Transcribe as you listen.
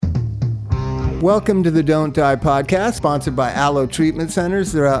Welcome to the Don't Die podcast, sponsored by Aloe Treatment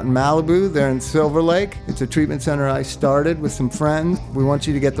Centers. They're out in Malibu. They're in Silver Lake. It's a treatment center I started with some friends. We want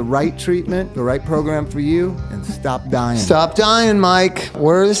you to get the right treatment, the right program for you, and stop dying. Stop dying, Mike.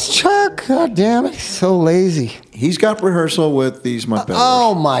 Where's Chuck? God damn it. He's so lazy. He's got rehearsal with these Mutt Brothers.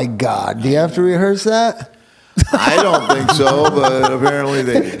 Oh, my God. Do you have to rehearse that? I don't think so, but apparently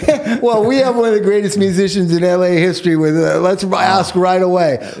they do. Well, we have one of the greatest musicians in LA history with, let's ask right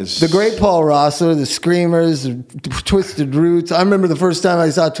away. The great Paul Roessler, the Screamers, Twisted Roots. I remember the first time I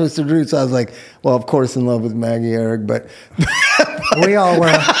saw Twisted Roots, I was like, well, of course, in love with Maggie Eric, but... We all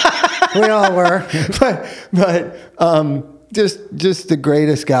were. We all were. But just the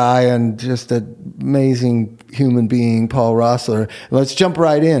greatest guy and just an amazing human being, Paul Roessler. Let's jump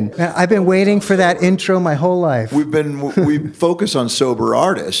right in. I've been waiting for that intro my whole life. We focus on sober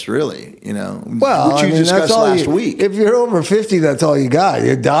artists, really, you know, Well, which you discussed last week. If you're over 50, that's all you got.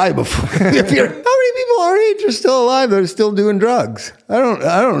 You die before. How many people our age are still alive that are still doing drugs? I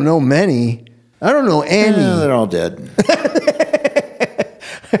don't know many. I don't know any. They're all dead.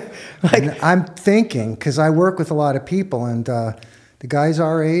 I'm thinking, because I work with a lot of people, and the guys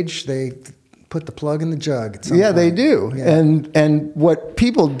our age, they put the plug in the jug at some point. They do. Yeah. And what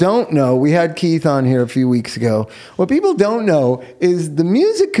people don't know, we had Keith on here a few weeks ago. What people don't know is the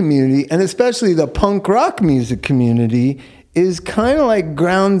music community, and especially the punk rock music community, is kind of like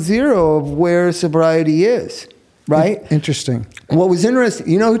ground zero of where sobriety is. Right? Interesting. What was interesting,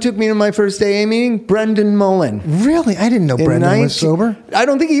 you know who took me to my first AA meeting? Brendan Mullen. Really? I didn't know Brendan was sober. I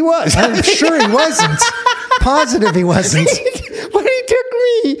don't think he was. I'm sure he wasn't. Positive he wasn't. But he took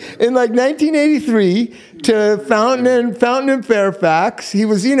me in like 1983 to Fountain and Fairfax. He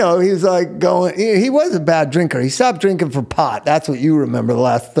was, he was like going, he was a bad drinker. He stopped drinking for pot. That's what you remember the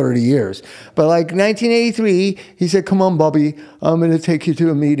last 30 years. But like 1983, he said, come on, Bobby, I'm going to take you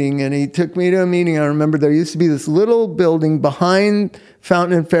to a meeting. And he took me to a meeting. I remember there used to be this little building behind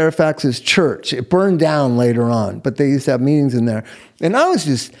Fountain and Fairfax's church. It burned down later on, but they used to have meetings in there. And I was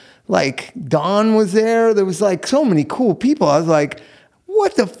just like, Don was there. There was like so many cool people. I was like,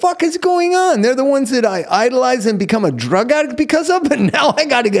 what the fuck is going on? They're the ones that I idolize and become a drug addict because of, and now I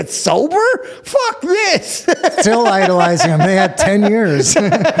got to get sober? Fuck this. Still idolizing them. They had 10 years.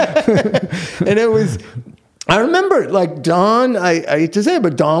 And it was... I remember, like, Don, I hate to say it,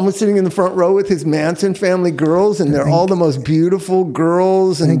 but Don was sitting in the front row with his Manson family girls, and they're all the most beautiful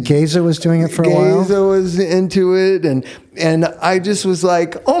girls. And Geza was doing it for a while. Geza was into it, and I just was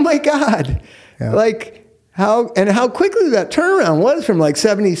like, oh my God. Yeah. Like, how quickly that turnaround was from like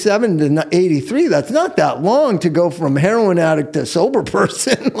 77 to 83. That's not that long to go from heroin addict to sober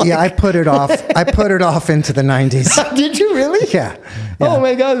person. Like, yeah, I put it off. I put it off into the 90s. Did you really? Yeah. Oh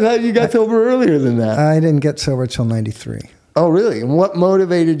my God, you got sober earlier than that. I didn't get sober till 93. Oh, really? And what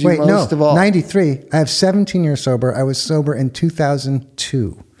motivated you most of all? 93. I have 17 years sober. I was sober in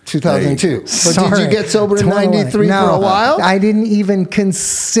 2002. 2002. But Sorry. Did you get sober in 93 for a while? I didn't even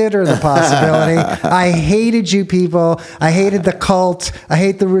consider the possibility. I hated you people. I hated the cult. I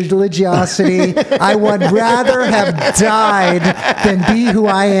hate the religiosity. I would rather have died than be who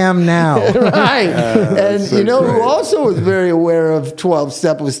I am now. Right. And you know who also was very aware of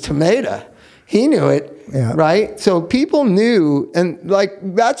 12-step was Tomato. He knew it. Yeah. Right? So people knew, and like,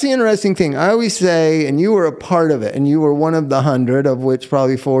 that's the interesting thing. I always say, and you were a part of it, and you were one of the 100, of which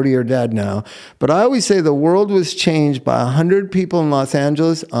probably 40 are dead now. But I always say the world was changed by 100 people in Los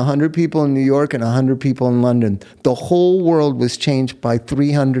Angeles, 100 people in New York, and 100 people in London. The whole world was changed by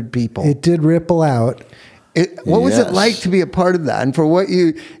 300 people. It did ripple out. What was it like to be a part of that? And for what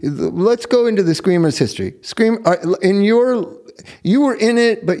let's go into the Screamers' history. You were in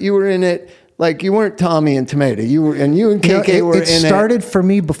it, but you were in it. Like, you weren't Tommy and Tomato. You and KK were in it. It started for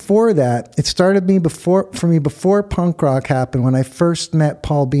me before that. It started for me before punk rock happened, when I first met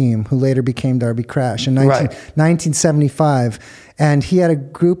Paul Beam, who later became Darby Crash, in 1975. And he had a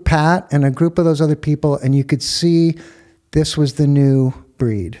group, Pat, and a group of those other people, and you could see this was the new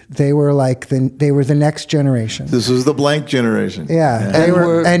breed. They were like they were the next generation. This was the blank generation.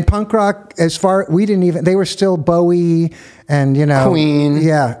 Yeah. And punk rock, they were still Bowie and, Queen.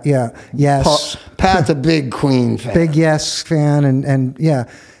 Yeah. Yes. Pat's a big Queen fan. Big Yes fan and yeah.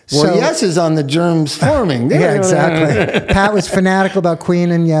 Well, Yes is on the Germs forming. Yeah, exactly. Pat was fanatical about Queen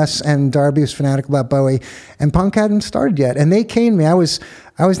and Yes, and Darby was fanatical about Bowie, and punk hadn't started yet. And they came to me. I was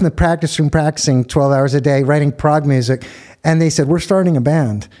in the practice room practicing 12 hours a day, writing prog music, and they said, we're starting a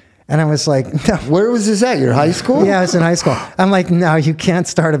band. And I was like, no. Where was this at? Your high school? Yeah, I was in high school. I'm like, no, you can't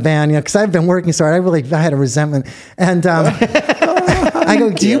start a band, because I've been working so hard. I had a resentment. And I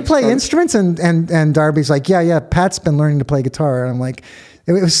go, do you play instruments? And Darby's like, yeah, Pat's been learning to play guitar. And I'm like,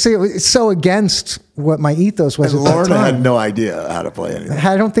 It was so against what my ethos was And at that Lorna time. had no idea how to play anything.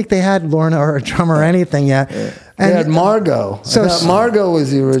 I don't think they had Lorna or a drummer or anything yet. They had Margot. So- I thought Margot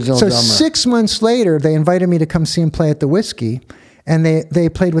was the original So drummer. 6 months later, they invited me to come see him play at the Whiskey, and they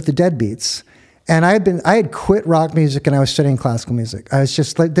played with the Deadbeats. And I had quit rock music and I was studying classical music. I was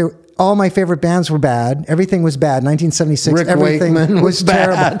just like, all my favorite bands were bad. Everything was bad. 1976, Rick everything Wakeman was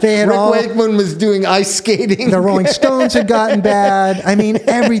terrible. bad. They had Rick all, Wakeman was doing ice skating. the Rolling Stones had gotten bad. I mean,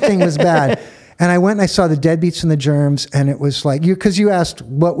 everything was bad. And I went and I saw the Deadbeats and the Germs, and it was like, because you asked,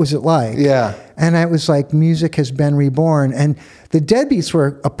 what was it like? Yeah. And I was like, music has been reborn. And the Deadbeats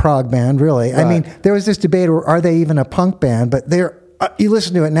were a prog band, really. I Right. mean, there was this debate, are they even a punk band? But they're, you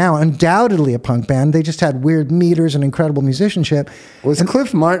listen to it now, undoubtedly a punk band. They just had weird meters and incredible musicianship. Was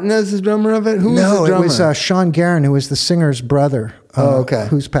Cliff Martinez the drummer of it? Who was the No, drummer? it was Sean Guerin, who was the singer's brother. Okay.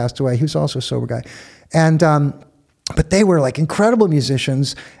 Who's passed away. He was also a sober guy. And, but they were like incredible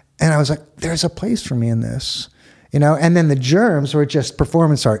musicians. And I was like, there's a place for me in this. You know, and then the Germs were just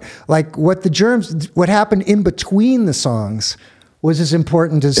performance art. Like what happened in between the songs was as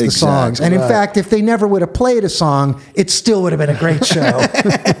important as the songs. And in fact, if they never would have played a song, it still would have been a great show.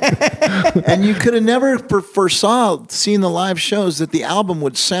 And you could have never foresaw seeing the live shows that the album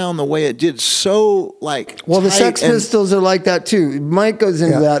would sound the way it did. So like, Well, the tight Sex and- Pistols are like that too. Mike goes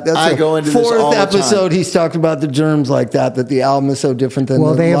into that. That's I the go into this fourth all the episode. time. He's talked about the Germs like that. That the album is so different than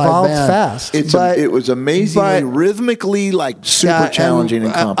Well, the they live evolved band. fast. It was amazingly rhythmically like super Yeah, challenging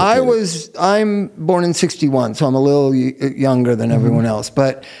and complicated. I'm born in '61, so I'm a little younger than everyone else.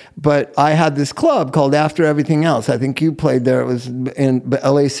 But I had this club called After Everything Else. I think you played there. It was in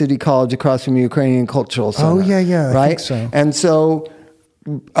LA City College across from Ukrainian Cultural Center. Oh, yeah, I think so. And so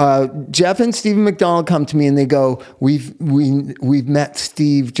Jeff and Stephen McDonald come to me and they go, we've met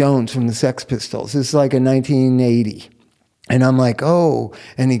Steve Jones from the Sex Pistols. This is like in 1980. And I'm like, oh,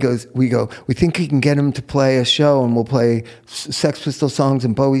 and we think we can get him to play a show, and we'll play Sex Pistols songs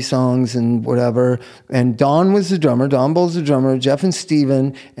and Bowie songs and whatever. And Don was the drummer, Don Bull's the drummer, Jeff and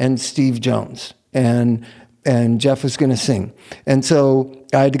Steven and Steve Jones. And Jeff was going to sing. And so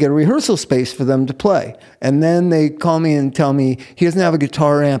I had to get a rehearsal space for them to play. And then they call me and tell me, he doesn't have a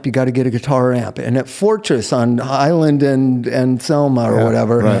guitar amp, you got to get a guitar amp. And at Fortress on Highland and Selma or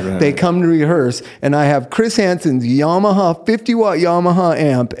whatever, they come to rehearse. And I have Chris Hansen's Yamaha, 50-watt Yamaha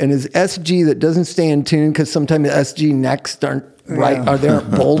amp, and his SG that doesn't stay in tune because sometimes the SG necks aren't right, or they aren't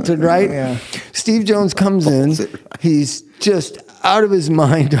bolted right. Yeah. Steve Jones comes in, he's just out of his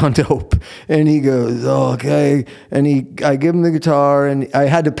mind on dope, and he goes, oh, okay, and I give him the guitar, and I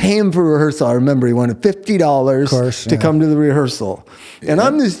had to pay him for rehearsal. I remember he wanted $50 to come to the rehearsal, and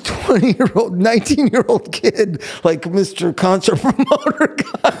I'm this 19-year-old kid, like Mr. Concert Promoter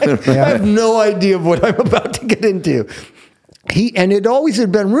guy. I have no idea of what I'm about to get into. And it always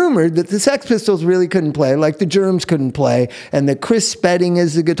had been rumored that the Sex Pistols really couldn't play, like the Germs couldn't play, and that Chris Spedding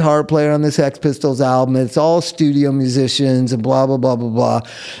is the guitar player on the Sex Pistols album. It's all studio musicians and blah, blah, blah, blah, blah.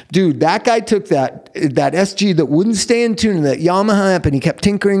 Dude, that guy took that SG that wouldn't stay in tune, that Yamaha amp, and he kept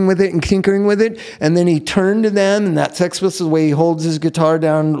tinkering with it, and then he turned to them, and that Sex Pistols way he holds his guitar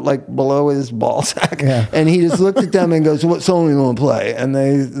down like below his ball sack, and he just looked at them and goes, what song are you going to play? And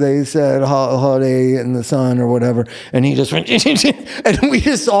they said Holiday in the Sun or whatever, and he just went, and we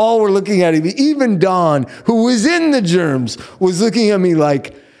just all were looking at him. Even Don, who was in the Germs, was looking at me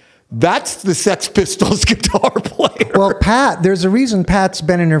like, that's the Sex Pistols guitar player. Well, Pat, there's a reason Pat's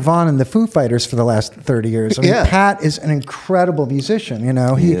been in Nirvana and the Foo Fighters for the last 30 years. I mean, Pat is an incredible musician. You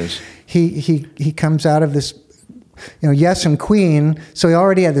know, he is. He comes out of this, you know, Yes and Queen. So he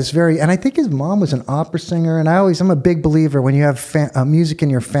already had this and I think his mom was an opera singer. And I'm a big believer when you have music in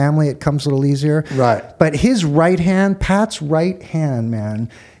your family, it comes a little easier. Right. But his right hand, Pat's right hand,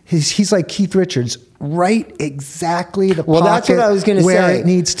 man, he's like Keith Richards, right exactly the well, that's what I was going to say. Where it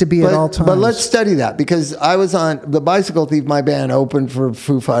needs to be at all times. But let's study that, because I was on the Bicycle Thief, my band opened for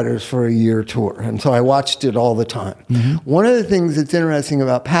Foo Fighters for a year tour. And so I watched it all the time. Mm-hmm. One of the things that's interesting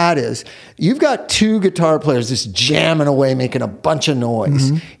about Pat is you've got two guitar players just jamming away, making a bunch of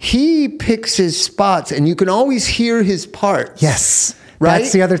noise. Mm-hmm. He picks his spots and you can always hear his parts. Yes. Right?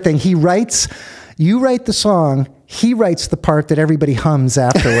 That's the other thing. You write the song, he writes the part that everybody hums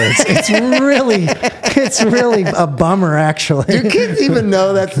afterwards. It's really a bummer, actually. Do kids even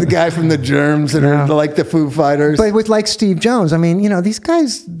know that's the guy from the Germs that are like the Foo Fighters? But with like Steve Jones, I mean, you know, these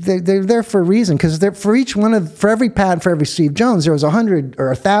guys, they're there for a reason, because for every Pat and for every Steve Jones, there was 100 or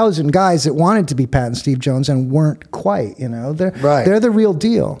 1,000 guys that wanted to be Pat and Steve Jones and weren't quite. You know, they're the real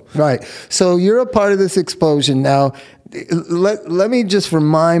deal. Right. So you're a part of this explosion now. Let me just, for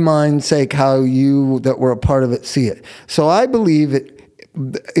my mind's sake, how you that were a part of it see it. So I believe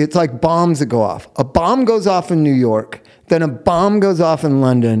it's like bombs that go off. A bomb goes off in New York, then a bomb goes off in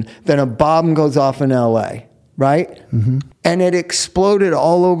London, then a bomb goes off in LA, right? Mm-hmm. And it exploded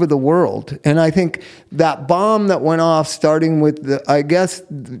all over the world. And I think that bomb that went off, starting with I guess,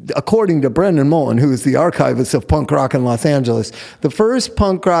 according to Brendan Mullen, who is the archivist of punk rock in Los Angeles, the first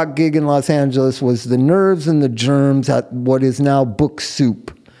punk rock gig in Los Angeles was the Nerves and the Germs at what is now Book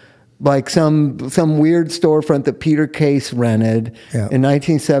Soup. Like some weird storefront that Peter Case rented in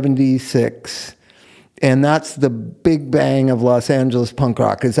 1976. And that's the big bang of Los Angeles punk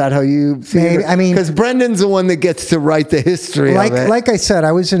rock. Is that how you see it? I mean, because Brendan's the one that gets to write the history of it. Like I said,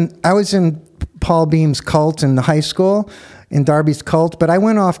 I was in Paul Beam's cult in high school, in Darby's cult, but I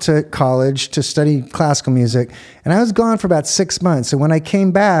went off to college to study classical music, and I was gone for about 6 months. And when I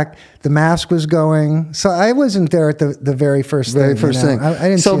came back, The Mask was going. So I wasn't there at the very first thing. I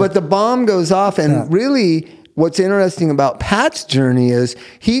didn't see but the bomb goes off, and really, what's interesting about Pat's journey is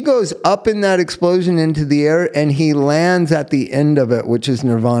he goes up in that explosion into the air and he lands at the end of it, which is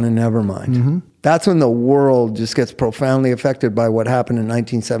Nirvana Nevermind. Mm-hmm. That's when the world just gets profoundly affected by what happened in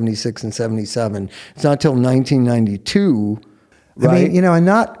 1976 and 77. It's not till 1992, right? I mean, and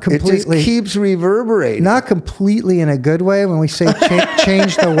not completely. It just keeps reverberating. Not completely in a good way when we say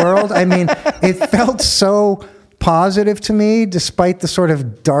change the world. I mean, it felt so positive to me, despite the sort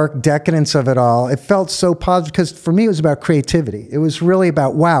of dark decadence of it all. It felt so positive because for me it was about creativity. It was really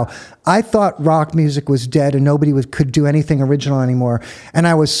about, wow, I thought rock music was dead and nobody could do anything original anymore. And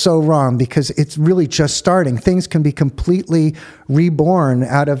I was so wrong because it's really just starting. Things can be completely reborn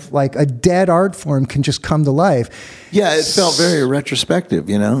out of like a dead art form can just come to life. Yeah, it felt very retrospective,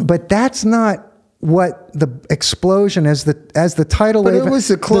 But that's not what the explosion as the tidal wave. But it was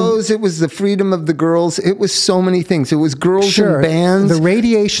the clothes, it was the freedom of the girls, it was so many things. It was girls and bands. The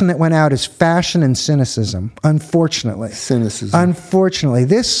radiation that went out is fashion and cynicism, unfortunately. Unfortunately.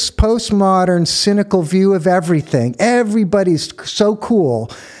 This postmodern, cynical view of everything. Everybody's so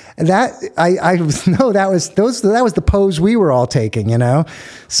cool. That I know that was the pose we were all taking,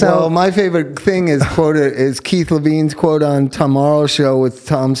 So well, my favorite thing is Keith Levine's quote on Tomorrow Show with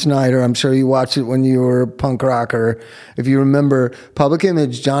Tom Snyder. I'm sure you watched it when you were a punk rocker. If you remember, Public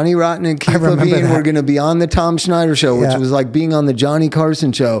Image, Johnny Rotten and Keith Levine were going to be on the Tom Snyder Show, which was like being on the Johnny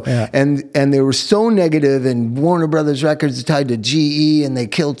Carson Show. Yeah. And they were so negative, and Warner Brothers Records is tied to GE, and they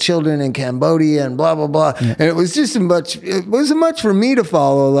killed children in Cambodia and blah, blah, blah. Yeah. And it was just it wasn't much for me to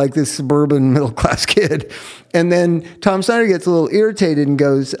follow, like this suburban middle-class kid. And then Tom Snyder gets a little irritated and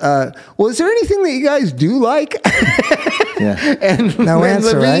goes, well, is there anything that you guys do like? Yeah. And no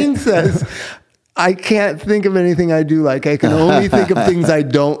answer, Levine right? says, I can't think of anything I do like. I can only think of things I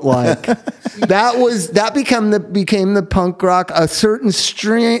don't like. That became the punk rock, a certain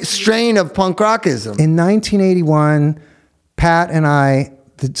strain of punk rockism. In 1981, Pat and I,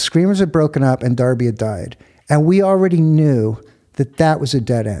 the Screamers had broken up and Darby had died. And we already knew that was a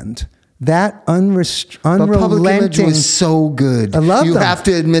dead end. That unrelenting. Public Image was so good. I love them. You have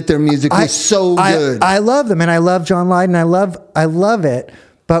to admit their music was so good. I love them, and I love John Lydon. I love it.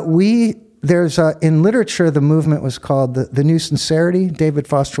 But there's in literature, the movement was called the New Sincerity. David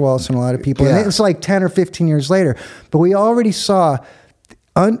Foster Wallace and a lot of people. Yeah. And it was like 10 or 15 years later. But we already saw.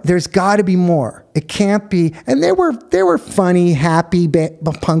 There's got to be more. It can't be. And there were funny, happy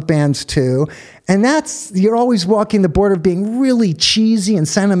punk bands too. And you're always walking the border of being really cheesy and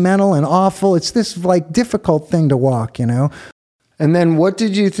sentimental and awful. It's this like difficult thing to walk, And then what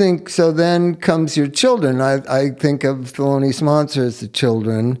did you think? So then comes your children. I think of Thelonious Monster as the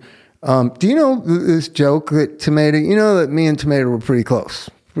children. Do you know this joke that Tomato? You know that me and Tomato were pretty close.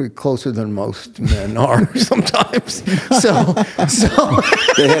 Pretty closer than most men are sometimes. So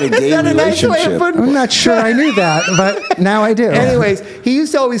they had a gay relationship. I'm not sure I knew that, but now I do. Anyways, he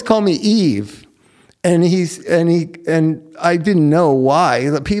used to always call me Eve. And I didn't know why.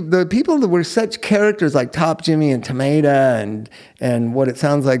 The people that were such characters like Top Jimmy and Tomato and what it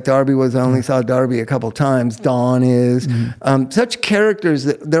sounds like Darby was. I only saw Darby a couple times. Dawn is such characters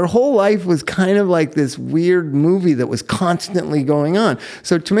that their whole life was kind of like this weird movie that was constantly going on.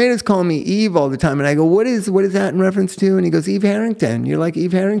 So Tomatoes call me Eve all the time, and I go, what is that in reference to? And he goes, Eve Harrington. You're like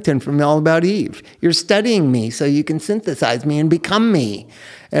Eve Harrington from All About Eve. You're studying me so you can synthesize me and become me.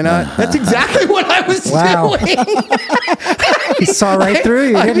 And that's exactly what I was doing. He saw right through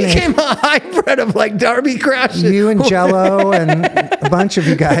you, didn't he? I became a hybrid of like Darby Crash. You and Jello and a bunch of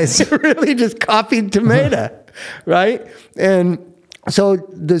you guys. Really just copied Tomato, right? And so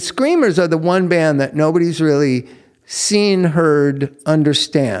the Screamers are the one band that nobody's really seen, heard,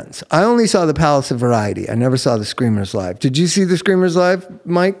 understands. I only saw the Palace of Variety. I never saw the Screamers live. Did you see the Screamers live,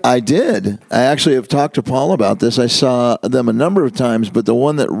 Mike? I did. I actually have talked to Paul about this. I saw them a number of times, but the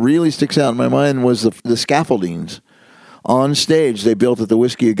one that really sticks out in my mind was the scaffoldings. On stage, they built at the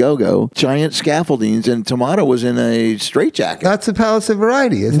Whiskey A Go-Go, giant scaffoldings, and Tomato was in a straitjacket. That's the Palace of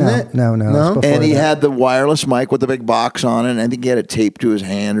Variety, isn't it? No. And he had the wireless mic with the big box on it, and I think he had it taped to his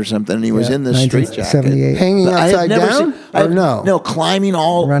hand or something, and he was in this straitjacket. 1978. Hanging upside down? Or no? No, climbing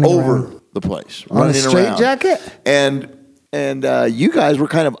all Running over around. the place. On a running around. straitjacket? And you guys were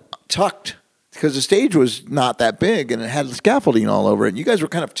kind of tucked, because the stage was not that big and it had scaffolding all over it. And you guys were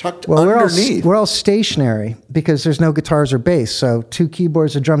kind of tucked underneath. We're all stationary because there's no guitars or bass. So 2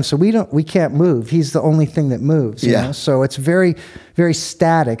 keyboards and drums. So we can't move. He's the only thing that moves. You know? So it's very, very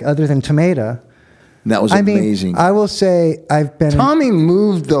static other than Tomato. And that was amazing. I will say I've been... Tommy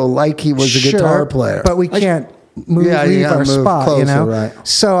moved, though, like he was a guitar player. But we can't leave our spot, closer, you know? Right.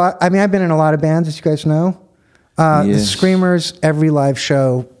 So, I've been in a lot of bands, as you guys know. The Screamers, every live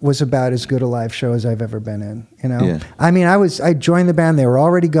show was about as good a live show as I've ever been in. You know, Yeah. I joined the band; they were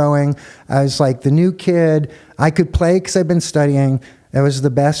already going. I was like the new kid. I could play because I've been studying. It was the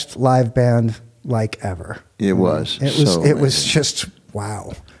best live band like ever. It was. It was just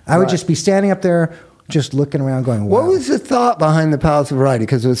wow. I would just be standing up there, just looking around, going, "Wow." What was the thought behind the Palace of Variety?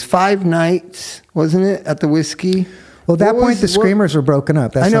 Because it was 5 nights, wasn't it, at the Whiskey? Well, at that point, the Screamers were broken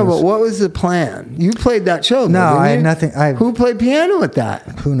up. I know, but what was the plan? You played that show, though, No, didn't I had you? nothing. Who played piano at that?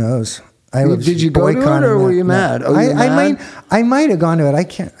 Who knows? Did you go to it, or were you mad? Oh, you were mad? I might have gone to it. I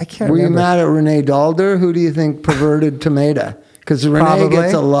can't Were you remember. mad at Renee Dalder? Who do you think perverted Tomato? Because Renee Probably.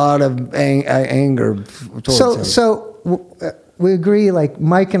 gets a lot of anger towards him. So we agree, like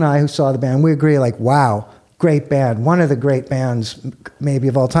Mike and I who saw the band, we agree like, wow, great band. One of the great bands maybe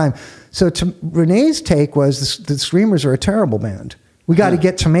of all time. So Renee's take was the Screamers are a terrible band. We got to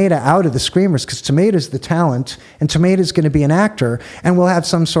get Tomato out of the Screamers because Tomato's the talent and Tomato's going to be an actor and we'll have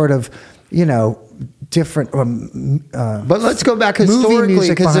some sort of, different... But let's go back historically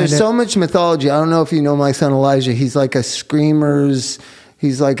because there's so much mythology. I don't know if you know my son Elijah. He's like a Screamers...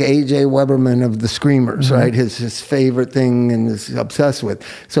 He's like A.J. Weberman of the Screamers, right? His favorite thing and is obsessed with.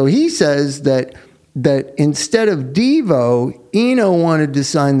 So he says that instead of Devo, Eno wanted to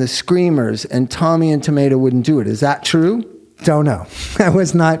sign the Screamers and Tommy and Tomato wouldn't do it. Is that true? Don't know. I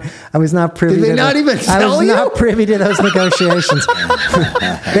was not privy Did they to not even tell I was you? not privy to those negotiations.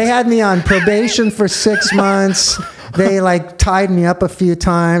 They had me on probation for 6 months. They tied me up a few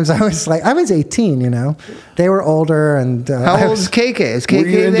times. I was 18, They were older and How old is KK? Is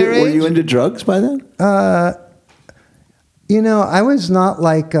KK their age? Were you into drugs by then? I was not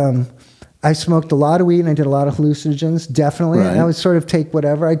I smoked a lot of weed and I did a lot of hallucinogens, definitely. Right. And I would sort of take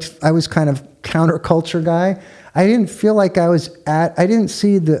whatever. I was kind of counterculture guy. I didn't feel like I didn't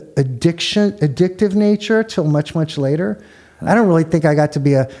see the addictive nature till much, much later. I don't really think I got to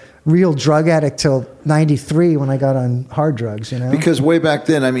be a real drug addict till 93 when I got on hard drugs, Because way back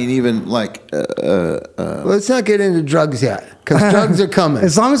then, I mean, even Let's not get into drugs yet because drugs are coming.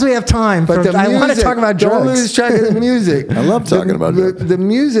 As long as we have time. But I want to talk about drugs. Don't lose track of the music. I love talking about drugs. The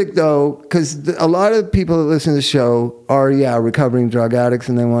music, though, because a lot of people that listen to the show are, recovering drug addicts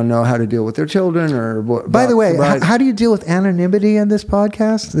and they want to know how to deal with their children or what. By the way, how do you deal with anonymity in this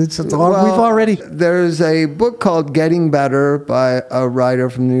podcast? We've already... There's a book called Getting Better by a writer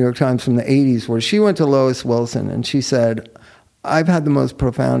from the New York Times from the 80s where she went to Lois Wilson and she said, I've had the most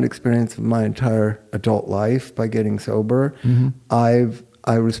profound experience of my entire adult life by getting sober. Mm-hmm. I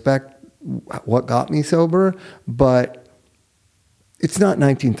respect what got me sober, but it's not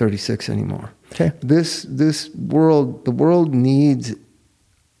 1936 anymore. Okay. The world needs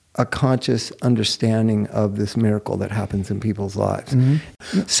a conscious understanding of this miracle that happens in people's lives.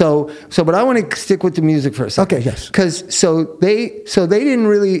 Mm-hmm. So, but I want to stick with the music for a second. Okay, yes. Because so they didn't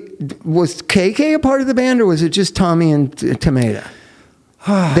really. Was KK a part of the band, or was it just Tommy and Tomato?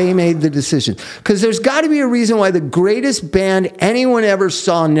 They made the decision. Because there's got to be a reason why the greatest band anyone ever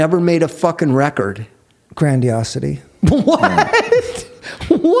saw never made a fucking record. Grandiosity. What?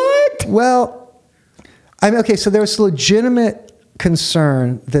 What? Well, okay. So there was legitimate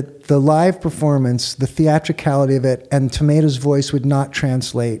concern that the live performance, the theatricality of it, and Tomato's voice would not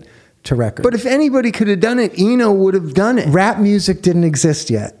translate to record. But if anybody could have done it, Eno would have done it. Rap music didn't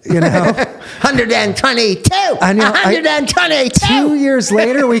exist yet, 122! I know, 122! 2 years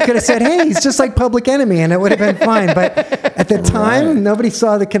later, we could have said, hey, he's just like Public Enemy, and it would have been fine. But at the time, nobody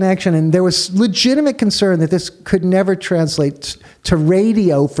saw the connection, and there was legitimate concern that this could never translate to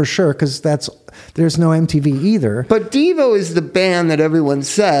radio for sure, because there's no MTV either. But Devo is the band that everyone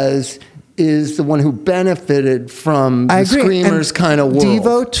says is the one who benefited from the I agree. Screamers kind of world.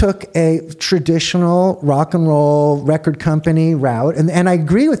 Devo took a traditional rock and roll record company route, and I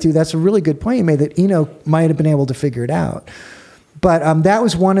agree with you. That's a really good point you made, that Eno might have been able to figure it out. But that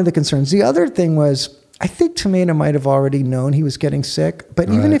was one of the concerns. The other thing was, I think Tomato might have already known he was getting sick, but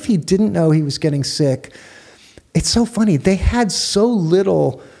even if he didn't know he was getting sick, it's so funny. They had so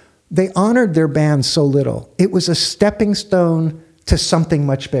little, they honored their band so little. It was a stepping stone to something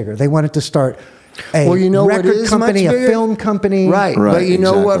much bigger. They wanted to start a record company, a film company. Right. But you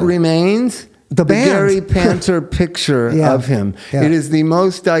know what remains? The band. Gary Panter picture of him. Yeah. It is the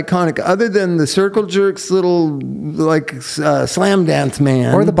most iconic, other than the Circle Jerks little slam dance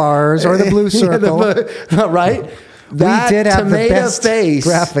man. Or the bars, or the Blue Circle. Right? That we did have the best face,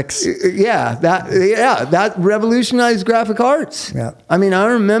 graphics. That revolutionized graphic arts. Yeah. I mean, I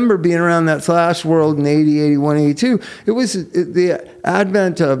remember being around that Slash world in 80, 81, 82. It was the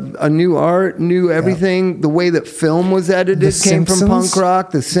advent of a new art, new everything. The way that film was edited came from punk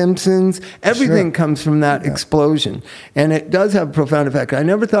rock. The Simpsons. Everything comes from that explosion. And it does have a profound effect. I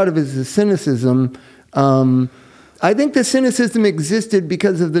never thought of it as a cynicism. I think the cynicism existed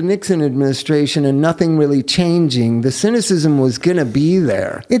because of the Nixon administration and nothing really changing. The cynicism was going to be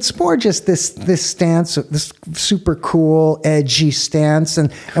there. It's more just this stance, this super cool, edgy stance.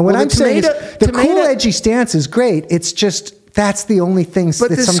 And what I'm saying is the cool, edgy stance is great. It's just that's the only thing but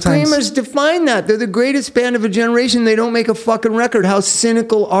that the sometimes... Screamers define that. They're the greatest band of a generation. They don't make a fucking record. How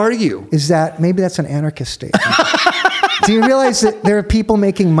cynical are you? Maybe that's an anarchist statement. Do you realize that there are people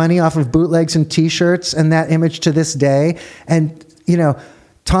making money off of bootlegs and T-shirts and that image to this day? And,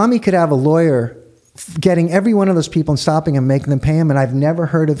 Tommy could have a lawyer getting every one of those people and stopping him, making them pay him, and I've never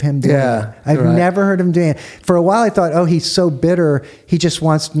heard of him doing it. I've never heard him doing it. For a while I thought, he's so bitter, he just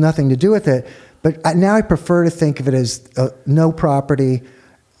wants nothing to do with it. But now I prefer to think of it as no property.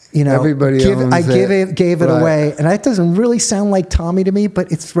 Everybody gave it away, and that doesn't really sound like Tommy to me,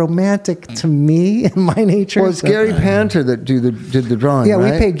 but it's romantic to me and my nature. Well, it's Gary Panter that did the drawing. Yeah,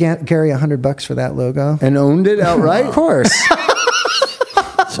 right? we paid Gary $100 for that logo and owned it outright. Of course,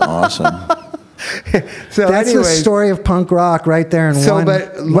 that's awesome. So that's the story of punk rock right there in one.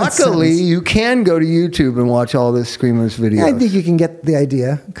 But luckily, you can go to YouTube and watch all this Screamers videos. Yeah, I think you can get the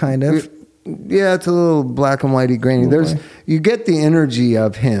idea, kind of. Yeah, it's a little black and whitey grainy. You get the energy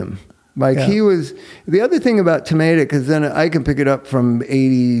of him. He was, the other thing about Tomato, because then I can pick it up from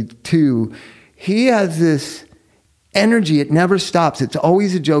 82, he has this energy. It never stops. It's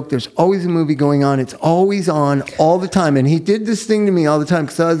always a joke. There's always a movie going on. It's always on all the time. And he did this thing to me all the time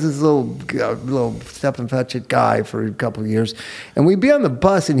because I was this little step and fetch it guy for a couple of years. And we'd be on the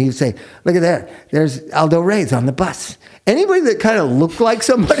bus and he'd say, look at that. There's Aldo Reyes on the bus. Anybody that kind of looked like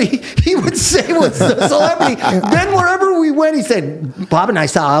somebody, he would say was a celebrity. Then wherever we went, he said, Bob and I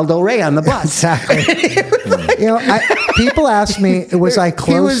saw Aldo Ray on the bus. Exactly. People ask me, was I close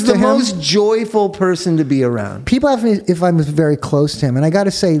to him? He was the most joyful person to be around. People ask me if I was very close to him. And I got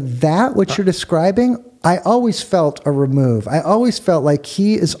to say, what you're describing, I always felt a remove. I always felt like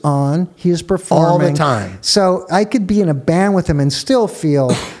he is performing. All the time. So I could be in a band with him and still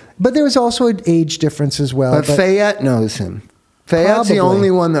feel... But there was also an age difference as well. But Fayette knows him. Fayette's the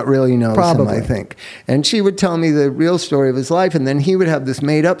only one that really knows him, I think. And she would tell me the real story of his life, and then he would have this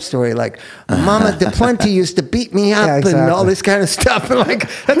made-up story like, Mama DePlenty used to beat me up and all this kind of stuff. And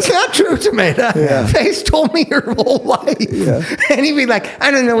that's not true, Tomato. Yeah. Faye's told me her whole life. Yeah. And he'd be like,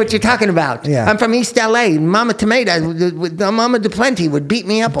 I don't know what you're talking about. Yeah. I'm from East L.A. Mama Mama DePlenty would beat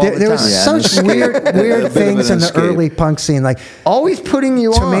me up all the time. There was such weird things in the early punk scene. Like always putting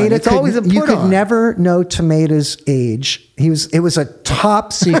you on. It's always a put on. You could never know Tomato's age. It was a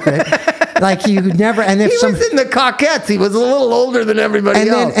top secret. You never. And if he was in the Cockettes, he was a little older than everybody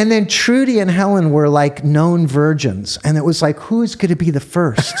else. And then Trudy and Helen were known virgins, and it was who's going to be the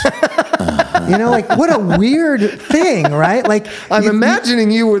first? What a weird thing, right? I'm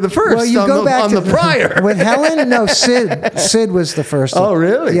imagining you were the first. Well, you go back on the prior. With Helen, no, Sid was the first. Oh,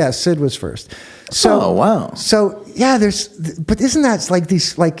 really? Yeah, Sid was first. So, wow. So, yeah, but isn't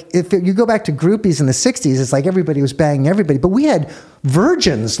that if you go back to groupies in the 60s, it's like everybody was banging everybody. But we had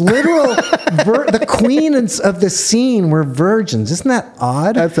virgins, literal, the queens of the scene were virgins. Isn't that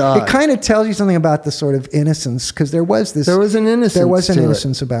odd? That's odd. It kind of tells you something about the sort of innocence, because there was an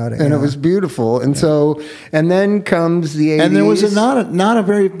innocence about it. And it was beautiful. And and then comes the 80s. And there was not a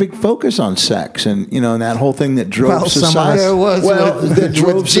very big focus on sex and, and that whole thing that drove society. There was that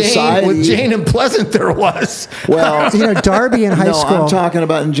drove society. With Jane and wasn't, there was. Well, Darby in high school. I'm talking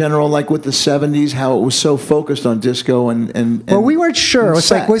about in general, like with the 70s, how it was so focused on disco and well, we weren't sure. It's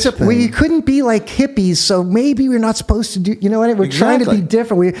like, sex. we couldn't be like hippies, so maybe we're not supposed to do, you know what? We're trying to be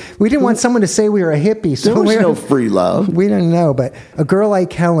different. We didn't want someone to say we were a hippie. So there was no free love. We didn't know, but a girl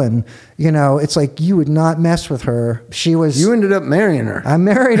like Helen, it's like you would not mess with her. She was. You ended up marrying her. I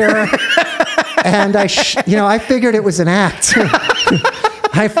married her, and I figured it was an act.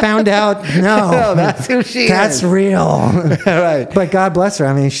 I found out, no, that's who she that's is. real. Right. But God bless her.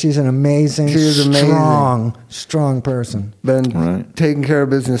 I mean, she's an amazing, strong person. Been taking care of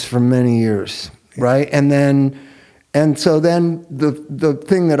business for many years, right? And so then the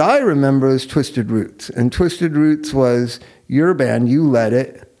thing that I remember is Twisted Roots. And Twisted Roots was your band. You led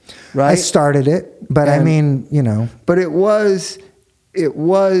it, right? I started it, but But it was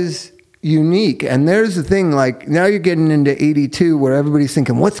unique. And there's the thing, like now you're getting into 82 where everybody's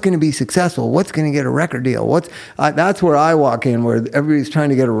thinking, what's going to be successful? What's going to get a record deal? That's where I walk in, where everybody's trying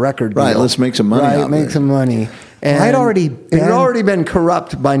to get a record deal. Right, let's make some money out make there. some money. And it had already been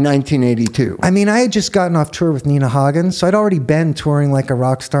corrupt by 1982. I mean, I had just gotten off tour with Nina Hagen, so I'd already been touring like a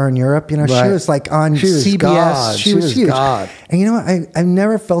rock star in Europe. She was like on CBS. God. She was huge. God. And you know what? I've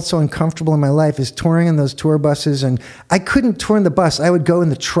never felt so uncomfortable in my life as touring in those tour buses. And I couldn't tour in the bus. I would go in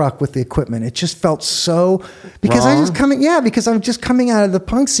the truck with the equipment. It just felt so because because I'm just coming out of the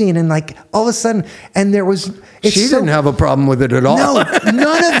punk scene, and like all of a sudden, and there was. She didn't have a problem with it at all. No,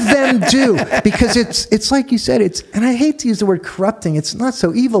 none of them do, because it's like you said. And I hate to use the word corrupting. It's not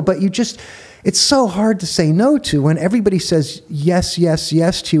so evil, but it's so hard to say no to when everybody says yes, yes,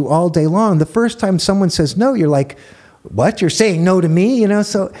 yes to you all day long. The first time someone says no, you're like, what? You're saying no to me?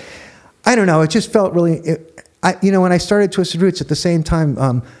 So I don't know. It just felt really, when I started Twisted Roots at the same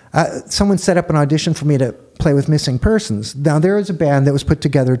time, someone set up an audition for me to play with Missing Persons. Now there was a band that was put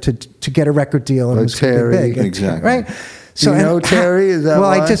together to get a record deal, and it was Terry, big, exactly. right? So Terry? Is that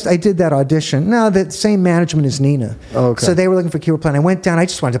why? I did that audition. No, the same management as Nina. Oh, okay. So they were looking for keyboard player. I went down. I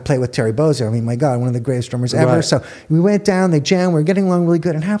just wanted to play with Terry Bozzio. I mean, my God, one of the greatest drummers ever. Right. So we went down. They jammed. We were getting along really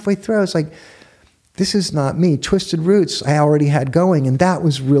good. And halfway through, I was like, this is not me. Twisted Roots I already had going, and that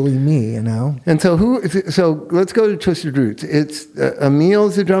was really me, And so let's go to Twisted Roots. It's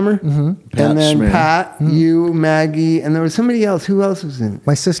Emil's the drummer, Mm-hmm. and then Smith. Pat, you, Maggie, and there was somebody else. Who else was in?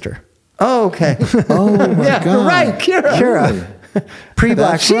 My sister. Oh, okay. Oh my Yeah, God! right, Kira.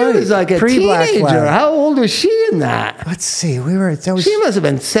 Pre-Black She Flag. was like a Pre-Black teenager. Flag. How old was she in that? Let's see. That was She must have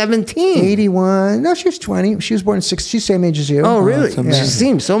been 17. 81. No, she was 20. She was born in 60. She's the same age as you. Oh, really? Yeah. She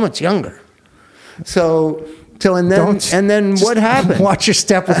seems so much younger. So and then what happened? Watch your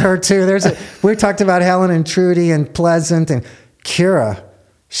step with her too. We talked about Helen and Trudy and Pleasant and Kira.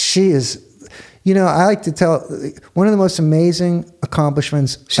 She is, I like to tell one of the most amazing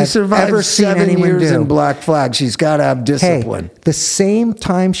accomplishments She I've survived ever seen 7 anyone years do. in Black Flag. She's got to have discipline. Hey, the same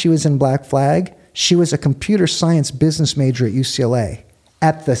time she was in Black Flag, she was a computer science business major at UCLA.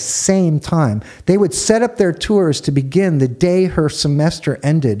 At the same time, they would set up their tours to begin the day her semester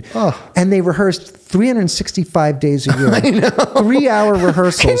ended, and they rehearsed 365 days a year. I know. 3-hour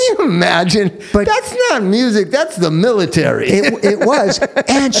rehearsals. Can you imagine? But that's not music. That's the military. It was,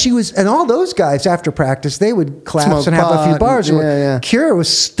 and all those guys after practice they would collapse Smoke and have a few pot. bars. Yeah. Kira was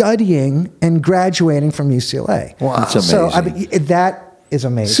studying and graduating from UCLA. Wow. That's So amazing. that is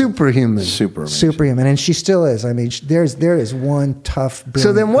amazing. Superhuman. Super amazing. Superhuman, and she still is. I mean, there is one tough.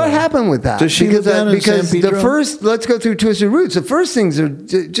 So then what girl. happened with that? Does she live down in because San Pedro? let's go through Twisted Roots. The first things are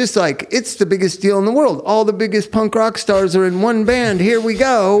just like, it's the biggest deal in the world. All the biggest punk rock stars are in one band. Here we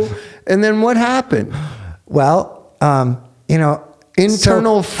go. And then what happened? Well,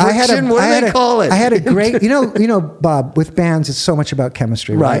 Internal friction? What do they call it? I had a great, Bob, with bands, it's so much about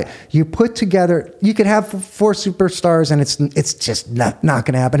chemistry, right? You put together, you could have 4 superstars and it's just not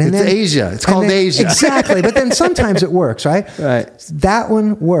going to happen. And It's Asia. It's called Asia. Exactly. But then sometimes it works, right? Right. That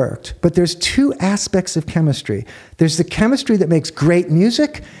one worked. But there's 2 aspects of chemistry. There's the chemistry that makes great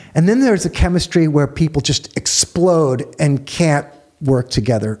music, and then there's the chemistry where people just explode and can't work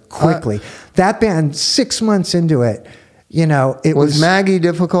together quickly. That band, 6 months into it, it was Maggie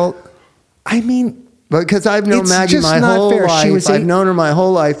difficult? I mean, Because I've known It's Maggie just my not whole fair. She life. was I've known her my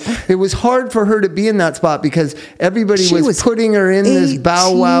whole life. It was hard for her to be in that spot because everybody She was was putting her in this 18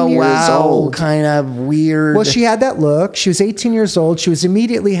 bow wow years wow old. kind of weird. well, she had that look. She was 18 years old. She was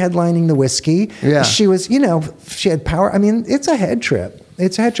immediately headlining the Whiskey. Yeah. She was, she had power. I mean, it's a head trip.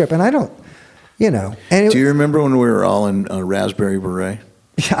 It's a head trip. And I don't, And Do you remember when we were all in Raspberry Beret?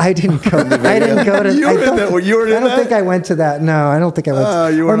 I didn't go. I didn't go to. You were in that- you were in I don't that? think I went to that. No, I don't think I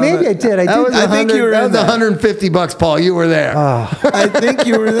went. you or weren't on maybe that. I did. I that did. was I think you were that in was that. $150, Paul. You were there. I think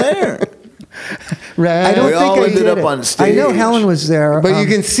you were there. I don't We think all I ended did up it. on I stage. know Helen was there. But you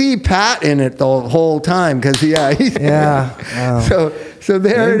can see Pat in it the whole time because Yeah. Wow. So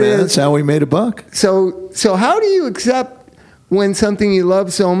there Hey, it man, is. that's how we made a buck. So how do you accept when something you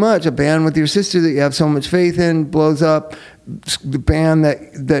love so much, a band with your sister that you have so much faith in, blows up, the band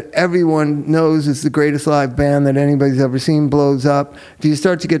that everyone knows is the greatest live band that anybody's ever seen blows up? Do you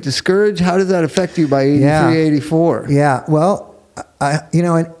start to get discouraged? How does that affect you by 83, 84? Yeah. Well,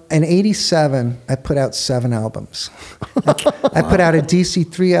 in 87, I put out 7 albums. I put out a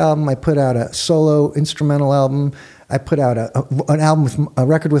DC3 album. I put out a solo instrumental album. I put out a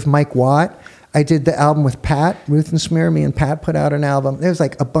record with Mike Watt. I did the album with Pat, Ruth and Smear. Me and Pat put out an album. There was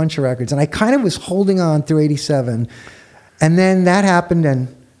like a bunch of records. And I kind of was holding on through 87. And then that happened and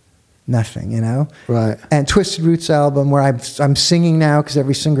nothing, Right. And Twisted Roots album where I'm singing now because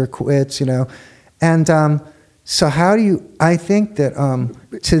every singer quits, And so how do you, I think that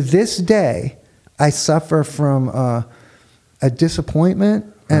to this day, I suffer from a disappointment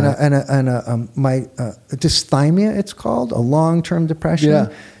and my dysthymia, it's called, a long-term depression.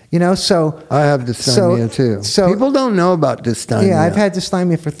 Yeah. So I have dysthymia too. So people don't know about dysthymia. Yeah, I've had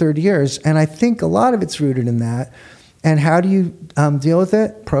dysthymia for 30 years, and I think a lot of it's rooted in that. And how do you deal with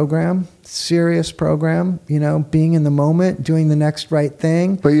it? Serious program, being in the moment, doing the next right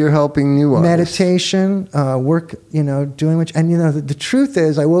thing. But you're helping new artists. Meditation, work, doing which, and the truth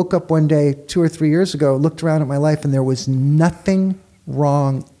is, I woke up one day 2 or 3 years ago, looked around at my life, and there was nothing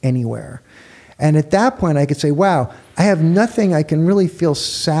wrong anywhere. And at that point, I could say, wow, I have nothing I can really feel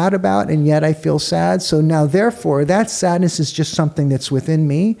sad about, and yet I feel sad. So now, therefore, that sadness is just something that's within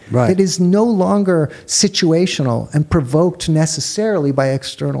me. Right. It is no longer situational and provoked necessarily by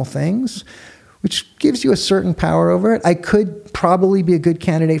external things, which gives you a certain power over it. I could probably be a good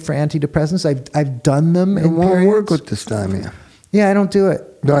candidate for antidepressants. I've done them It in won't periods. work with dysthymia. Yeah, I don't do it.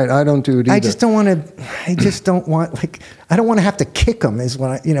 Right, I don't do it either. I don't want I don't want to have to kick them is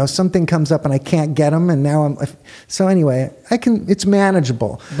when something comes up and I can't get them, and now so anyway, it's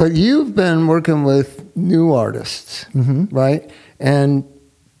manageable. But you've been working with new artists, right? And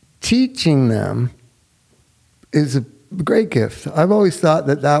teaching them is a great gift. I've always thought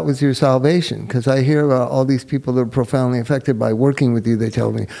that was your salvation, because I hear about all these people that are profoundly affected by working with you. They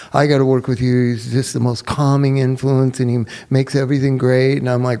tell me, I got to work with you. He's just the most calming influence and he makes everything great. And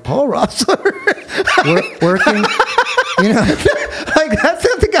I'm like, Paul Roessler? Working, like, that's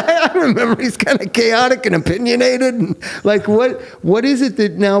not the guy I remember. He's kind of chaotic and opinionated. And like, what is it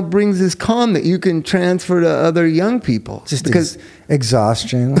that now brings this calm that you can transfer to other young people? Just because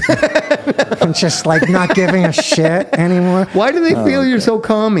exhaustion. And just like not giving a shit anymore. Why do they feel you're so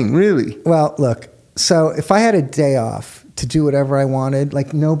calming, really? Well, look, so if I had a day off to do whatever I wanted,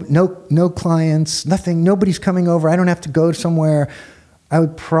 like no clients, nothing, nobody's coming over, I don't have to go somewhere, I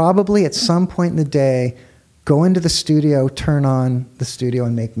would probably at some point in the day go into the studio, turn on the studio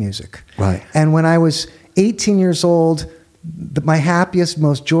and make music. Right. And when I was 18 years old, my happiest,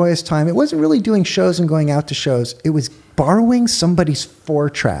 most joyous time, it wasn't really doing shows and going out to shows. It was borrowing somebody's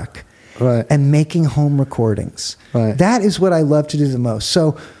 4-track. Right. And making home recordings. Right. That is what I love to do the most.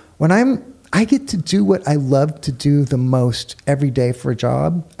 So when I get to do what I love to do the most every day for a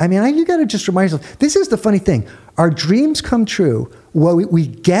job. I mean, you got to just remind yourself, this is the funny thing. Our dreams come true. Well, we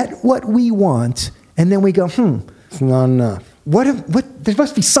get what we want, and then we go, It's not enough. there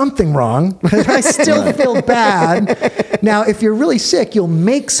must be something wrong. I still feel bad. Now, if you're really sick, you'll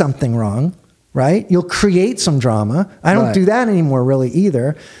make something wrong, right? You'll create some drama. I don't do that anymore really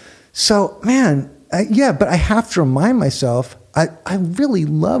either. So, man, but I have to remind myself, I really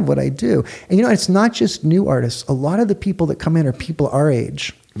love what I do. And, it's not just new artists. A lot of the people that come in are people our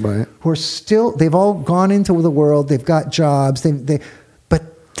age. Right. Who are still, they've all gone into the world, they've got jobs, but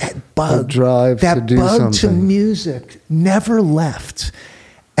that bug, drive to do to something. music never left.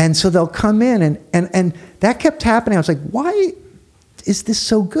 And so they'll come in and that kept happening. I was like, why is this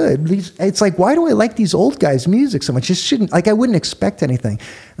so good? It's like, why do I like these old guys' music so much? It shouldn't, I wouldn't expect anything.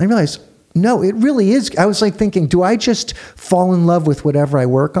 And I realized, no, it really is. I was like thinking, do I just fall in love with whatever I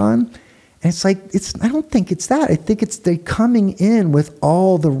work on? And it's like, I don't think it's that. I think they're coming in with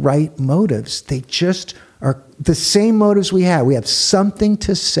all the right motives. They just are the same motives we have. We have something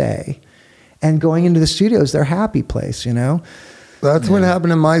to say. And going into the studio is their happy place, That's what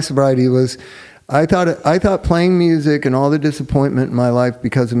happened in my sobriety was I thought playing music and all the disappointment in my life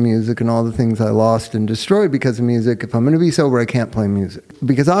because of music and all the things I lost and destroyed because of music, if I'm going to be sober, I can't play music.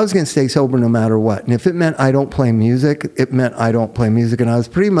 Because I was going to stay sober no matter what. And if it meant I don't play music, it meant I don't play music. And I was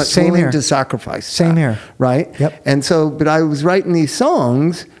pretty much willing to sacrifice Same that, here. Right? Yep. And so, but I was writing these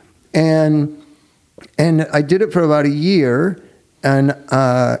songs and I did it for about a year. And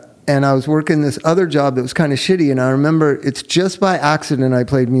and I was working this other job that was kind of shitty. And I remember it's just by accident I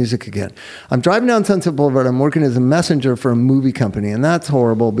played music again. I'm driving down Sunset Boulevard. I'm working as a messenger for a movie company. And that's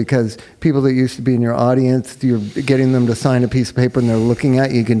horrible because people that used to be in your audience, you're getting them to sign a piece of paper and they're looking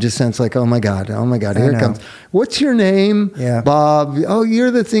at you. You can just sense like, oh my God, here it comes. What's your name? Yeah. Bob. Oh,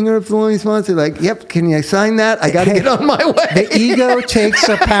 you're the singer of Thelonious Monster. Like, yep, can you sign that? I got to get on my way. The ego takes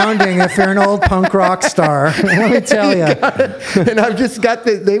a pounding if you're an old punk rock star. Let me tell you. And I've just got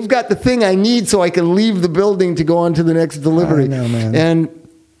they've got the thing I need so I can leave the building to go on to the next delivery. I know, man.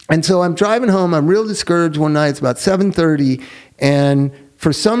 And so I'm driving home. I'm real discouraged one night. It's about 7:30, and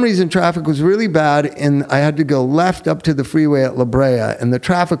for some reason, traffic was really bad, and I had to go left up to the freeway at La Brea, and the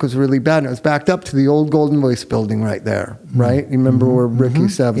traffic was really bad, and it was backed up to the old Golden Voice building right there, right? You remember where Rick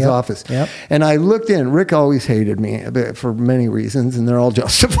used to have his office? Yep. And I looked in. Rick always hated me for many reasons, and they're all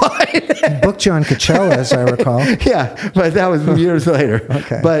justified. Booked you on Coachella, as I recall. Yeah, but that was years later.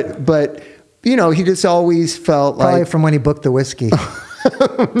 Okay. But you know, he just always felt Probably like... from when he booked the whiskey.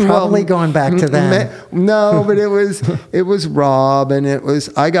 Probably going back to then. No, but it was Rob, and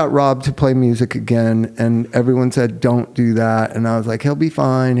I got Rob to play music again, and everyone said, don't do that. And I was like, he'll be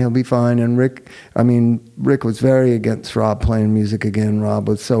fine. And Rick was very against Rob playing music again. Rob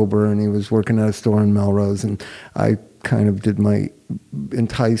was sober, and he was working at a store in Melrose, and I kind of did my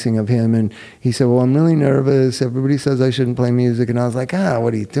enticing of him, and he said, well, I'm really nervous. Everybody says I shouldn't play music. And I was like,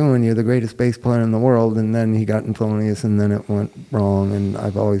 what are you doing? You're the greatest bass player in the world. And then he got in Thelonious, and then it went wrong, and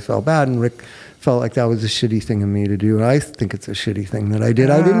I've always felt bad, and Rick felt like that was a shitty thing of me to do. I think it's a shitty thing that I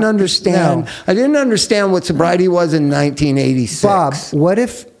did. I didn't understand. No. I didn't understand what sobriety was in 1986. Bob, what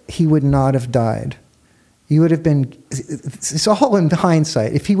if he would not have died? You would have been, it's all in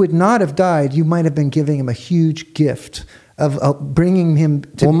hindsight. If he would not have died, you might have been giving him a huge gift of bringing him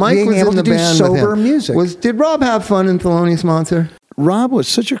to being able to do sober music. Did Rob have fun in Thelonious Monster? Rob was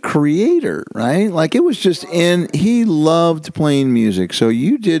such a creator, right? Like, it was just he loved playing music. So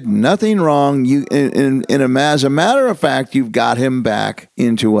you did nothing wrong. As a matter of fact, you've got him back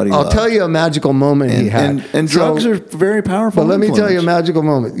into what he loved. I'll tell you a magical moment he had. And drugs are very powerful. But let me tell you a magical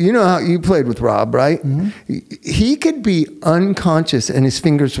moment. You know how you played with Rob, right? Mm-hmm. He could be unconscious and his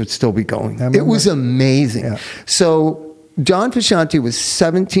fingers would still be going. It was amazing. Yeah. So John Frusciante was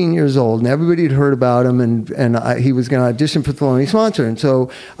 17 years old, and everybody had heard about him, and he was going to audition for Thelonious Monster. And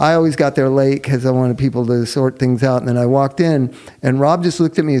so I always got there late because I wanted people to sort things out. And then I walked in, and Rob just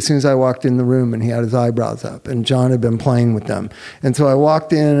looked at me as soon as I walked in the room, and he had his eyebrows up, and John had been playing with them. And so I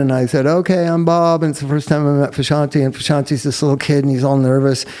walked in, and I said, okay, I'm Bob, and it's the first time I met Frusciante, and Frusciante's this little kid, and he's all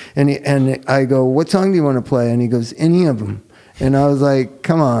nervous. And I go, what song do you want to play? And he goes, any of them. And I was like,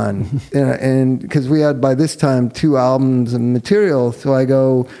 come on. And because we had, by this time, 2 albums of material. So I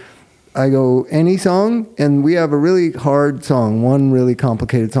go, any song? And we have a really hard song, one really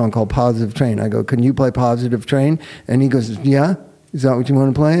complicated song called Positive Train. I go, can you play Positive Train? And he goes, yeah. Is that what you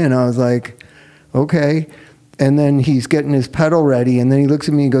want to play? And I was like, okay. And then he's getting his pedal ready. And then he looks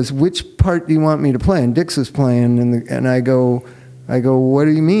at me and goes, which part do you want me to play? And Dix was playing. And I go, what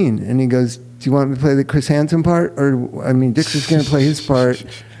do you mean? And he goes, do you want me to play the Chris Hansen part? Dix is going to play his part.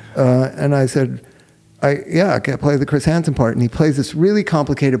 And I said, I can play the Chris Hansen part. And he plays this really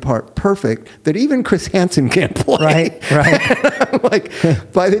complicated part, perfect, that even Chris Hansen can't play. Right. I'm like,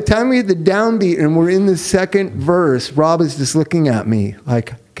 by the time we hit the downbeat and we're in the second verse, Rob is just looking at me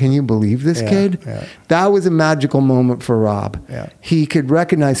like, can you believe this kid? Yeah. That was a magical moment for Rob. Yeah. He could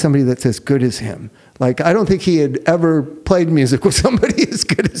recognize somebody that's as good as him. Like, I don't think he had ever played music with somebody as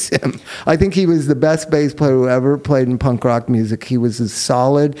good as him. I think he was the best bass player who ever played in punk rock music. He was as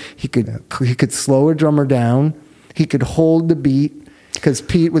solid. He could slow a drummer down. He could hold the beat, because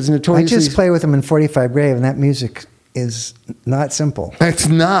Pete was notoriously... I just play with him in 45 Grave, and that music is not simple. It's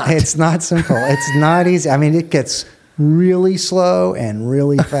not. It's not simple. It's not easy. I mean, it gets really slow and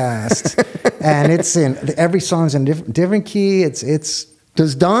really fast. And it's in... Every song's in different key. It's...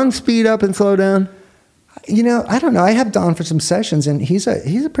 Does Don speed up and slow down? You know, I don't know. I have Don for some sessions, and he's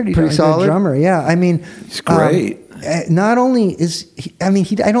a pretty solid good drummer. Yeah, I mean, he's great. Not only is he,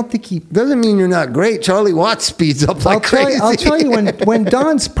 I don't think he... Doesn't mean you're not great. Charlie Watts speeds up like crazy. I'll tell you when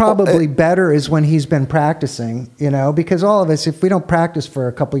Don's probably better is when he's been practicing, because all of us, if we don't practice for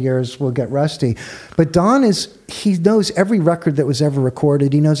a couple years, we'll get rusty. But Don he knows every record that was ever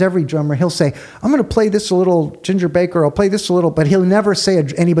recorded. He knows every drummer. He'll say, I'm going to play this a little, Ginger Baker, I'll play this a little, but he'll never say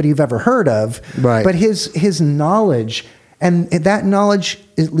anybody you've ever heard of. Right. But his knowledge... And that knowledge,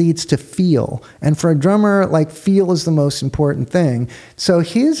 it leads to feel. And for a drummer, like, feel is the most important thing. So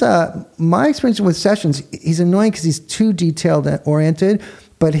my experience with sessions, he's annoying because he's too detailed oriented,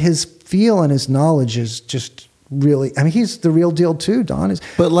 but his feel and his knowledge is just really. I mean, he's the real deal too. Don is.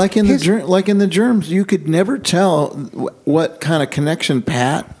 But like in the Germs, you could never tell what kind of connection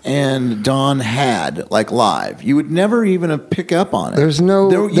Pat and Don had, like live. You would never even pick up on it.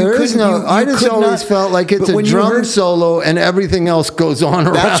 I just always felt like it's a drum solo and everything else goes on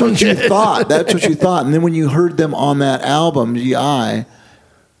around. That's what you thought. That's what you thought. And then when you heard them on that album, GI,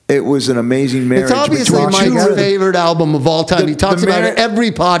 it was an amazing marriage. It's obviously my favorite album of all time. He talks about it every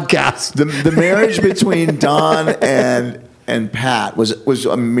podcast. The marriage between Don and Pat was just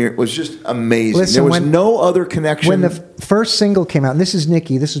amazing. Listen, there was no other connection. When the first single came out, and this is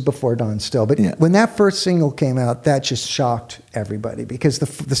Nicky, this is before Don still, but when that first single came out, that just shocked everybody because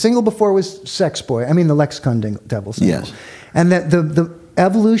the single before was Sex Boy. I mean, the Lexicon Devil single. Yes. And the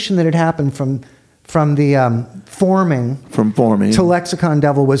evolution that had happened from the forming to Lexicon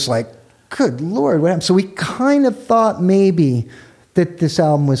Devil was like, good Lord, what happened? So we kind of thought maybe that this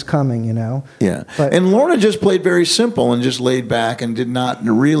album was coming, Yeah. But, and Lorna just played very simple and just laid back and did not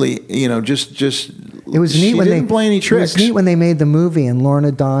really, just. It was neat when they play any tricks. It was neat when they made the movie and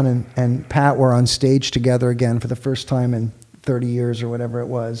Lorna, Don, and Pat were on stage together again for the first time in 30 years or whatever it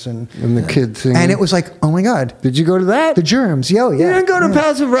was, and the kids singing. And it was like, oh my God! Did you go to that? The Germs, yeah. You didn't go to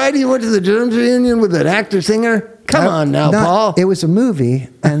Passive Variety. You went to the Germs reunion with an actor singer. Come on now, Paul. It was a movie,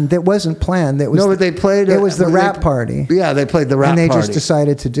 and it wasn't planned. But they played. It was the rap party. Yeah, they played the rap party, and they just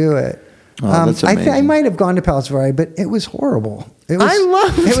decided to do it. Oh, that's amazing. I might have gone to Passive Variety, but it was horrible. I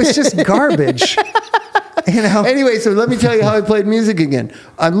loved it. It was just garbage. Anyway, so let me tell you how I played music again.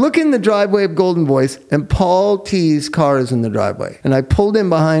 I'm looking in the driveway of Golden Voice, and Paul T's car is in the driveway. And I pulled in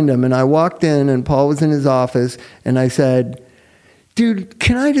behind him, and I walked in, and Paul was in his office, and I said, dude,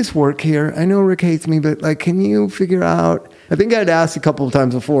 can I just work here? I know Rick hates me, but can you figure out... I think I'd asked a couple of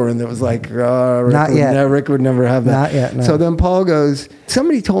times before, and it was like, Rick would never have that. Not yet, no. So then Paul goes,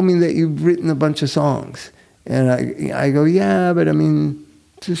 somebody told me that you've written a bunch of songs. And I go, yeah, but I mean...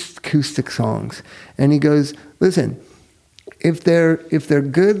 just acoustic songs. And he goes, listen, if they're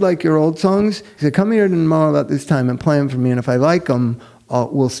good like your old songs, he said, come here tomorrow about this time and play them for me. And if I like them,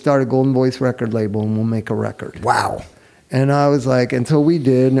 we'll start a Golden Voice record label and we'll make a record. Wow. And I was like, and so we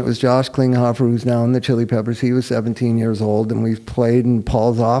did. And it was Josh Klinghoffer, who's now in the Chili Peppers. He was 17 years old. And we played in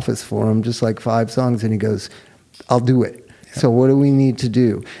Paul's office for him, just like 5 songs. And he goes, I'll do it. Yeah. So what do we need to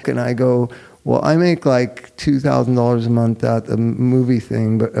do? And I go, well, I make like $2,000 a month at the movie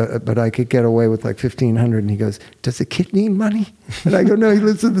thing, but I could get away with like $1,500. And he goes, does the kid need money? And I go, no, he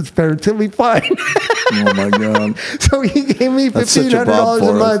lives with his parents. He'll be fine. Oh my God. So he gave me $1,500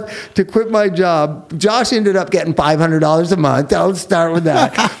 a month to quit my job. Josh ended up getting $500 a month. I'll start with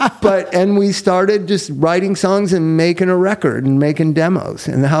that. And we started just writing songs and making a record and making demos.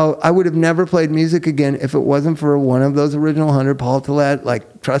 And how I would have never played music again if it wasn't for one of those original 100, Paul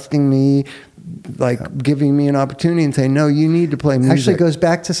Tillett, trusting me, giving me an opportunity and saying, no, you need to play music. Actually, it goes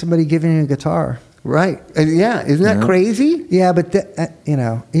back to somebody giving you a guitar. Right. Yeah. Isn't that crazy? Yeah, but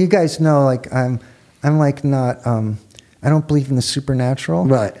you guys know, I'm not. I don't believe in the supernatural.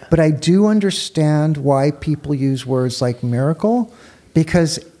 Right. But I do understand why people use words like miracle,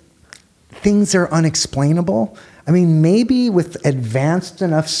 because things are unexplainable. I mean, maybe with advanced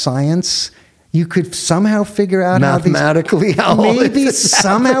enough science, you could somehow figure out mathematically how maybe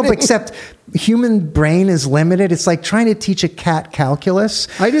somehow, except human brain is limited. It's like trying to teach a cat calculus.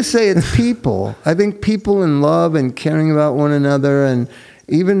 I just say it's people. I think people in love and caring about one another. And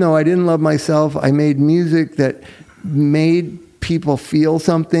even though I didn't love myself, I made music that made people feel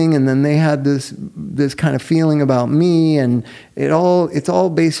something, and then they had this kind of feeling about me, and it's all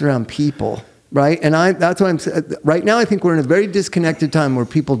based around people. Right? And that's why I'm saying, right now I think we're in a very disconnected time where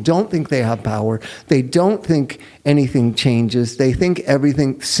people don't think they have power. They don't think anything changes. They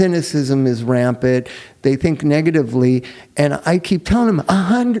think cynicism is rampant. They think negatively. And I keep telling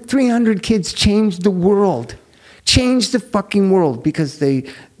them, 300 kids changed the world. Changed the fucking world because they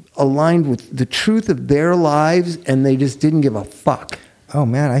aligned with the truth of their lives and they just didn't give a fuck. Oh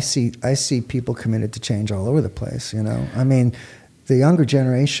man, I see people committed to change all over the place, I mean, the younger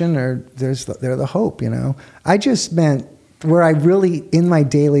generation they're the hope, I just meant where I really in my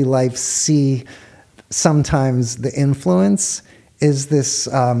daily life see sometimes the influence is this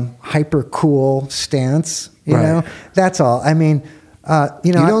hyper cool stance, you know. That's all. I mean,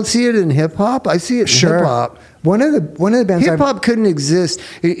 you don't see it in hip hop. I see it in hip hop. One of the bands hip hop couldn't exist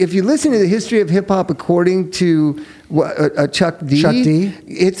if you listen to the history of hip hop according to Chuck D.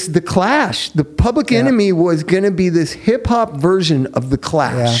 It's the Clash. The Public Enemy was going to be this hip hop version of the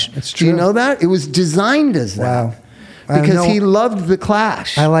Clash. Yeah, it's true. Do you know that? It was designed as that because he loved the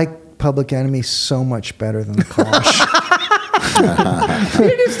Clash. I like Public Enemy so much better than the Clash.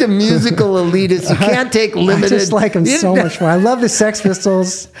 You're just a musical elitist. You can't take limited. I just like them so much more. I love the Sex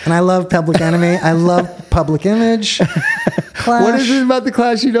Pistols, and I love Public Enemy. I love Public Image. Clash. What is it about the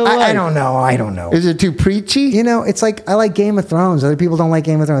Clash you don't like? I don't know. I don't know. Is it too preachy? You know, it's like I like Game of Thrones. Other people don't like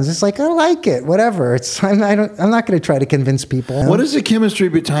Game of Thrones. It's like I like it. Whatever. I'm not going to try to convince people. What is the chemistry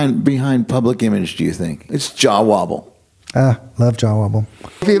behind Public Image, do you think? It's jaw wobble. Love jaw wobble.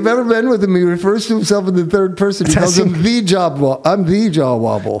 If you've ever been with him, he refers to himself in the third person. He calls him the jaw wobble. I'm the jaw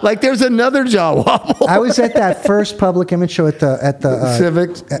wobble. Like there's another jaw wobble. I was at that first Public Image show at the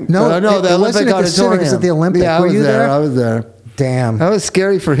Civic. No, the it wasn't at the Civic. It was at the Olympic. Yeah, Were you there? I was there. Damn. That was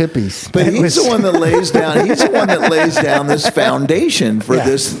scary for hippies. But he's the one that lays down. He's the one that lays down this foundation for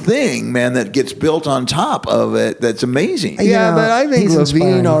this thing, man, that gets built on top of it. That's amazing. Yeah, but I think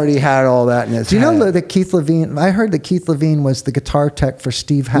Levine already had all that in his Do you head. know that Keith Levine? I heard that Keith Levine was the guitar tech for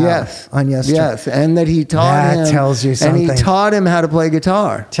Steve Howe on Yesterday. Yes, and that he taught him. That tells you something. And he taught him how to play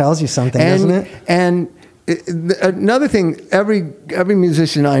guitar. Tells you something, doesn't it? And another thing, every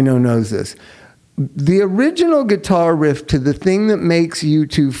musician I know knows this. The original guitar riff to the thing that makes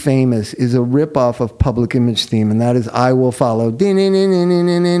U2 famous is a rip-off of Public Image theme, and that is I Will Follow. It's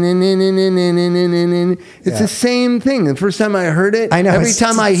the same thing. The first time I heard it, I know, every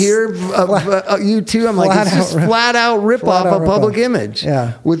time I hear U2, I'm like, it's just flat-out rip-off of Public Image.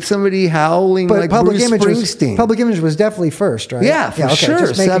 Yeah. With somebody howling But like Public Bruce Image Springsteen. Public Image was definitely first, right? Yeah, for okay, sure.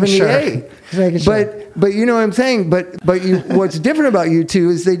 just making 78. Just making sure. But you know what I'm saying? But what's different about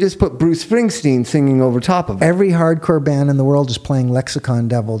U2 is they just put Bruce Springsteen singing over top of it. Every hardcore band in the world is playing Lexicon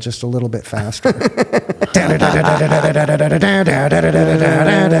Devil just a little bit faster.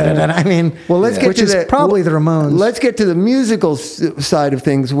 I mean, well, let's get to the, probably the Ramones. Let's get to the musical side of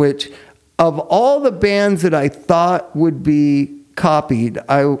things, which of all the bands that I thought would be copied,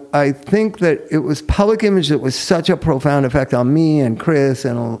 I think that it was Public Image that was such a profound effect on me and Chris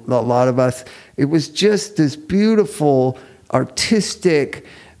and a lot of us. It was just this beautiful, artistic,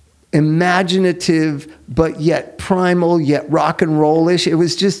 imaginative, but yet primal, yet rock and roll-ish. It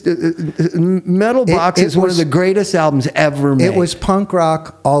was just Metal Box is one of the greatest albums ever made. It was punk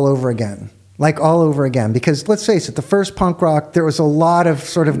rock all over again. Like all over again, because let's face it, the first punk rock, there was a lot of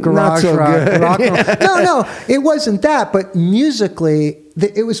sort of garage rock. No, it wasn't that, but musically,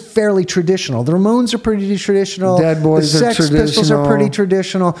 it was fairly traditional. The Ramones are pretty traditional. Dead Boys the are Sex Pistols are pretty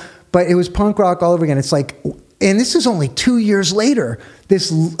traditional, but it was punk rock all over again. It's like, and this is only 2 years later,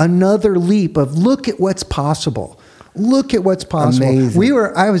 another leap of look at what's possible. Look at what's possible.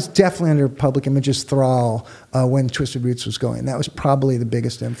 Amazing. I was definitely under Public Image's thrall when Twisted Roots was going. That was probably the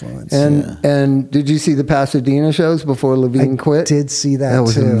biggest influence. And did you see the Pasadena shows before Levine quit? Did see that. That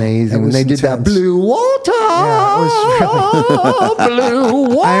was too. amazing. When they did that Blue Water. Yeah, it was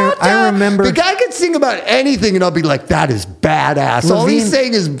Blue Water. I remember the guy could sing about anything, and I'll be like, "That is badass." All he's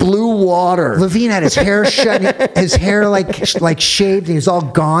saying is Blue Water. Levine had his hair shut, his hair like shaved. And he was all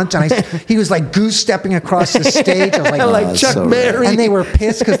gaunt, and he was like goose stepping across the stage. I was like Chuck Berry. And they were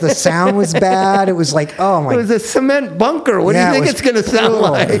pissed because the sound was bad. It was like, oh my. It was a cement bunker. What do you think it's going to sound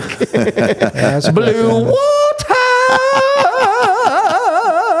like? Blue Water.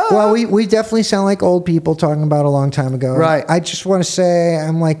 Well, we definitely sound like old people talking about a long time ago. Right. I just want to say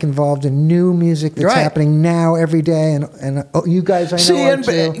I'm like involved in new music that's happening now every day, and you guys I know are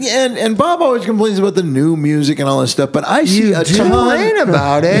too. And Bob always complains about the new music and all this stuff, but I see a ton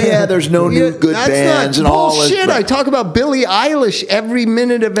about it. Yeah, there's no new good bands and all this. Bullshit. I talk about Billie Eilish every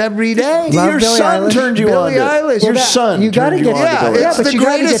minute of every day. Your son turned you on. Billie Eilish. Your son. You got to get but you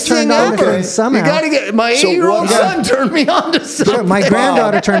got to get turned on to it somehow. You got to get my 8-year-old son turned me on to something. My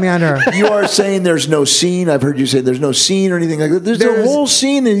granddaughter turned me on to her. You are saying there's no scene. I've heard you say there's no scene or anything like that. There's a whole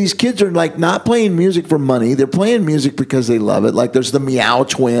scene, and these kids are like not playing music for money. They're playing music because they love it. Like there's the Meow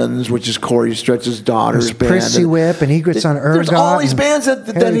Twins, which is Corey Stretch's daughter's band. Prissy Whip and Egrets on Ergot. There's all these bands that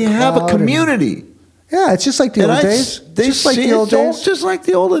have a community. Yeah, it's just like the old days. Just like the old days. Just like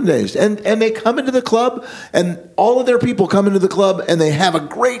the olden days. And they come into the club, and all of their people come into the club, and they have a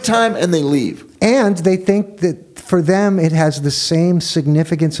great time, and they leave. And they think that for them, it has the same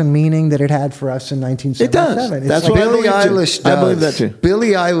significance and meaning that it had for us in 1977. It does. That's what what Billie Eilish does. I believe that too. Billie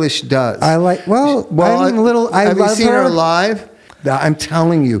Eilish does. I'm a little. Have you seen her live? I'm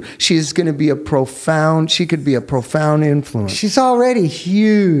telling you, she's going to be she could be a profound influence. She's already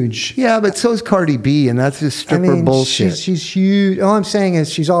huge. Yeah, but so is Cardi B, and that's just stripper bullshit. She's huge. All I'm saying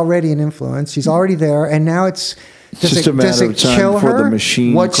is she's already an influence. She's already there, and now it's just a matter of time before the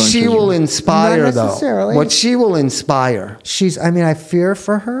machine. What she will inspire, Not necessarily. though. What she will inspire. I fear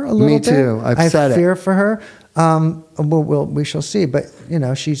for her a little bit. Me too. I fear for her. We shall see. But,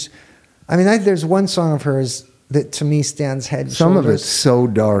 there's one song of hers that to me stands head and Some shoulders. of it's so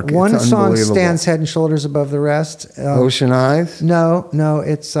dark. One it's song unbelievable. stands head and shoulders above the rest. Ocean Eyes? No,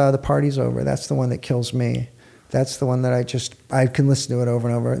 it's The Party's Over. That's the one that kills me. That's the one that I can listen to it over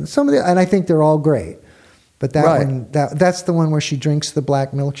and over. And I think they're all great. But that Right. one, that's the one where she drinks the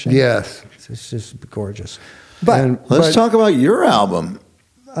black milkshake. Yes. It's just gorgeous. But Let's talk about your album.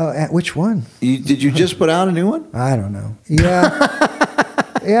 which one? Did you just put out a new one? I don't know. Yeah.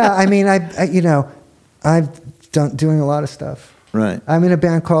 Yeah, I mean, I've doing a lot of stuff. Right. I'm in a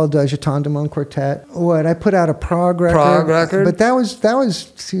band called Jeton de Mon Quartet. I put out a prog record. Prog record? But that was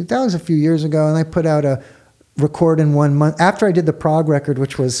a few years ago, and I put out a record in 1 month. After I did the prog record,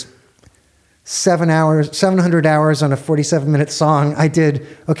 which was 700 hours on a 47-minute song, I did,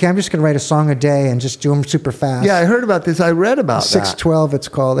 I'm just going to write a song a day and just do them super fast. Yeah, I heard about this. I read about that. 612 it's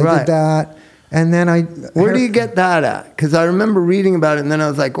called. I Right. did that. And then Where do you get that at? Because I remember reading about it, and then I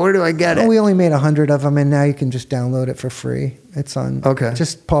was like, where do I get it? We only made 100 of them, and now you can just download it for free. It's on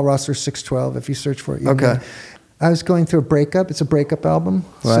just Paul Roessler 612. If you search for it, you can. I was going through a breakup. It's a breakup album.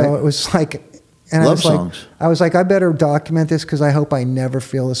 Right. So it was like... And Love songs. I was like, I better document this because I hope I never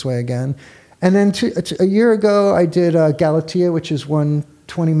feel this way again. And then a year ago, I did Galatea, which is one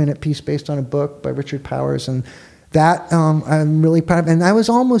 20-minute piece based on a book by Richard Powers. And that I'm really proud of. And I was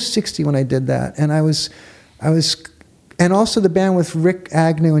almost 60 when I did that. And I was, and also the band with Rick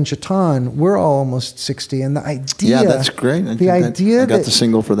Agnew and Jeton, we're all almost 60. And the idea... Yeah, that's great. I got the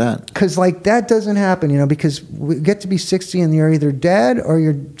single for that. Because that doesn't happen, because we get to be 60 and you're either dead or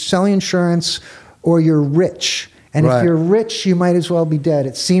you're selling insurance or you're rich. And if you're rich, you might as well be dead,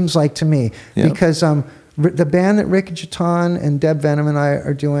 it seems like to me. Yep. Because the band that Rick Jeton and Deb Venom and I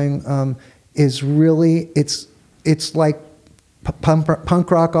are doing is really, it's like punk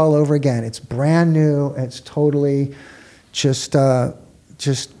rock all over again. It's brand new. It's totally just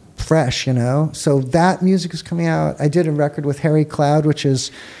fresh, So that music is coming out. I did a record with Harry Cloud, which is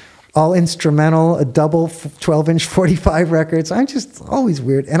all instrumental, a double 12-inch 45 records. I'm just always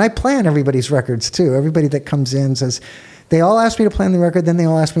weird. And I plan everybody's records, too. Everybody that comes in says, they all ask me to plan the record, then they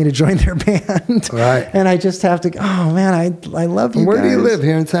all ask me to join their band. Right. And I just have to, oh, man, I love you Where guys. do you live?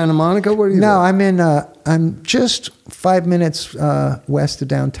 Here in Santa Monica? Where do you live? I'm just 5 minutes west of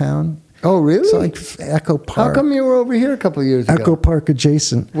downtown. Oh, really? So like Echo Park. How come you were over here a couple of years ago? Echo Park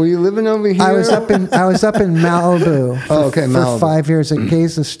adjacent. Were you living over here? I was up in Malibu for Malibu. 5 years at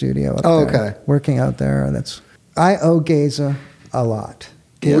Geza Studio up there, working out there. I owe Geza a lot.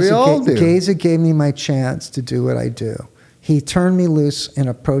 We all do. Geza gave me my chance to do what I do. He turned me loose in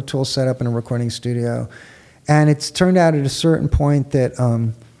a Pro Tool setup in a recording studio, and it's turned out at a certain point that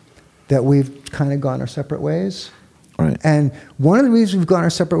that we've kind of gone our separate ways. Right. And one of the reasons we've gone our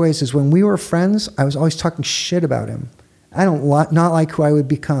separate ways is when we were friends, I was always talking shit about him. I not like who I would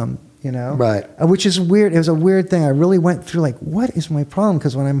become, Right. Which is weird. It was a weird thing. I really went through like, what is my problem?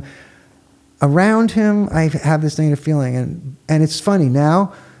 Because when I'm around him, I have this negative feeling, and it's funny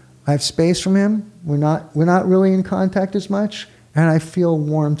now. I have space from him. We're not really in contact as much, and I feel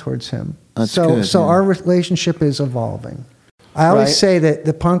warm towards him. That's so good, so yeah. our relationship is evolving. I always say that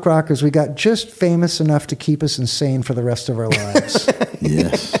the punk rockers, we got just famous enough to keep us insane for the rest of our lives.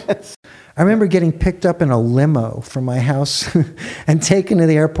 Yes. I remember getting picked up in a limo from my house and taken to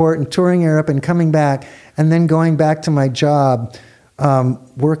the airport and touring Europe and coming back, and then going back to my job,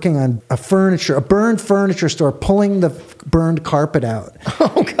 working on a burned furniture store, pulling the burned carpet out.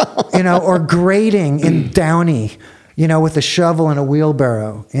 Oh, God. Or grading in Downey, with a shovel and a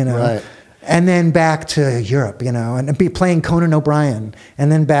wheelbarrow, Right. And then back to Europe, and be playing Conan O'Brien,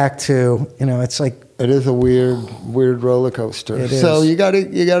 and then back to, it's like. It is a weird roller coaster. It is. So you gotta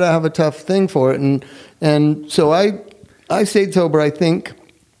have a tough thing for it, and so I stayed sober. I think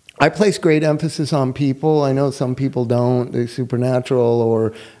I place great emphasis on people. I know some people don't. The supernatural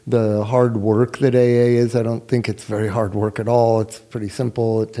or the hard work that AA is. I don't think it's very hard work at all. It's pretty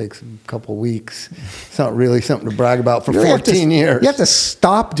simple. It takes a couple weeks. It's not really something to brag about for 14 years. You have to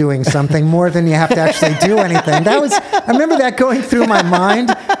stop doing something more than you have to actually do anything. I remember that going through my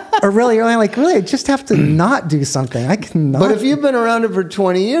mind. Or really early, I just have to not do something. I cannot. But if you've been around it for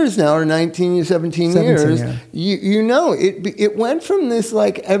 20 years now, or 17 years, yeah. you know, it went from this,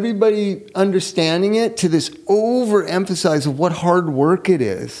 like, everybody understanding it to this overemphasize of what hard work it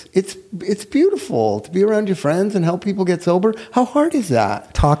is. It's beautiful to be around your friends and help people get sober. How hard is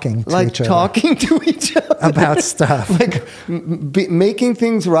that? Talking to each other. Talking to each other. About stuff. Like making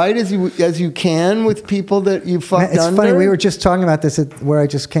things right as you can with people that you fucked It's under. funny, we were just talking about this at where I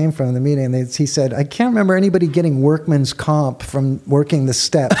just came from, the meeting, and he said, I can't remember anybody getting workman's comp from working the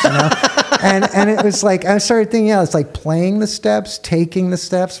steps, and it was like, I started thinking, it's like playing the steps, taking the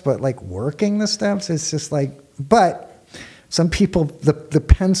steps, but like working the steps, it's just like But some people, the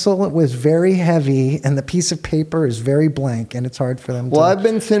pencil was very heavy and the piece of paper is very blank, and it's hard for them Well, to... I've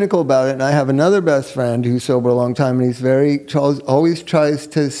been cynical about it, and I have another best friend who's sober a long time, and he's always tries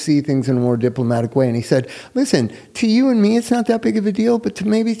to see things in a more diplomatic way. And he said, listen, to you and me, it's not that big of a deal, but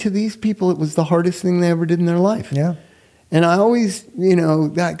maybe to these people, it was the hardest thing they ever did in their life. Yeah. And I always,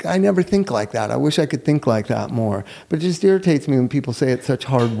 I never think like that. I wish I could think like that more. But it just irritates me when people say it's such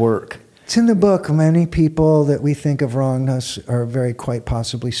hard work. It's in the book. Many people that we think of wronged us are very quite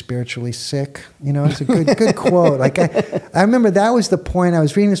possibly spiritually sick. It's a good quote. Like I remember that was the point. I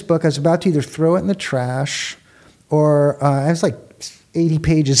was reading this book. I was about to either throw it in the trash, or I was like 80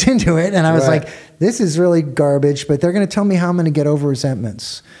 pages into it, and I was like, "This is really garbage." But they're going to tell me how I'm going to get over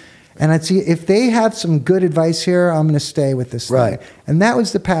resentments. And I'd see if they have some good advice here, I'm going to stay with this thing. Right. And that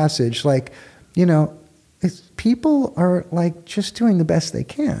was the passage. Like, people are like just doing the best they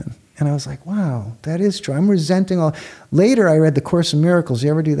can. And I was like, wow, that is true. I'm resenting all. Later, I read The Course in Miracles.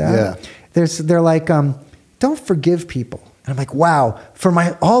 You ever do that? Yeah. They're like, don't forgive people. And I'm like, wow, for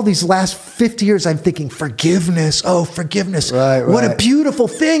all these last 50 years, I'm thinking forgiveness. Oh, forgiveness. Right. What a beautiful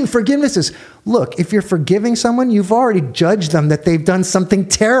thing forgiveness is. Look, if you're forgiving someone, you've already judged them that they've done something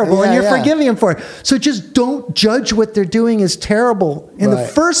terrible, and you're forgiving them for it. So just don't judge what they're doing as terrible in the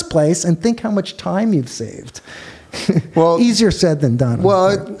first place, and think how much time you've saved. Well, easier said than done.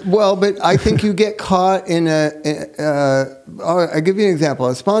 Well, but I think you get caught in I'll give you an example. I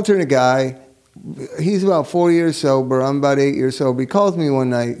was sponsoring a guy. He's about 4 years sober. I'm about 8 years sober. He calls me one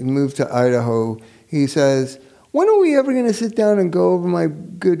night. He moved to Idaho. He says, when are we ever going to sit down and go over my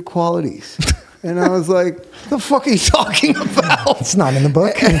good qualities? And I was like, the fuck are you talking about? It's not in the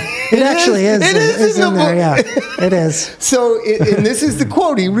book. It actually is. It is in the there, book. Yeah, it is. So, and this is the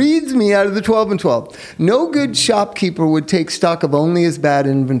quote. He reads me out of the 12 and 12. No good shopkeeper would take stock of only his bad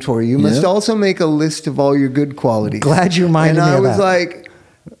inventory. You must also make a list of all your good qualities. Glad you reminded me of that. And I was like,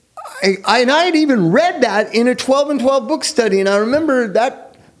 I had even read that in a 12 and 12 book study. And I remember that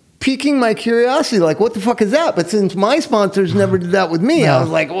piquing my curiosity, like, what the fuck is that? But since my sponsors never did that with me, I was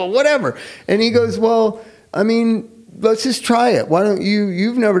like, well, whatever. And he goes, well, I mean, let's just try it. Why don't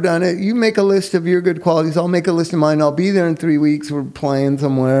you've never done it. You make a list of your good qualities. I'll make a list of mine. I'll be there in 3 weeks. We're playing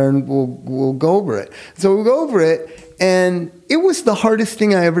somewhere and we'll go over it. So we'll go over it. And it was the hardest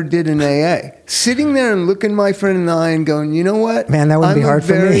thing I ever did in AA. Sitting there and looking my friend in the eye and going, you know what? Man, that would be hard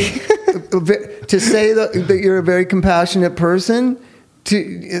for me. To say that you're a very compassionate person,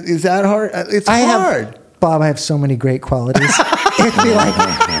 is that hard? It's hard. Bob, I have so many great qualities. It'd be like,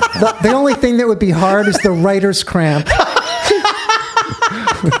 the only thing that would be hard is the writer's cramp. No,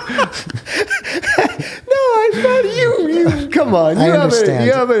 I thought you come on. I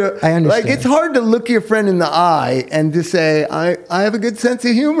understand. I understand. Like, it's hard to look your friend in the eye and to say, I have a good sense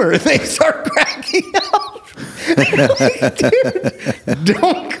of humor. They start cracking up. Like, dude,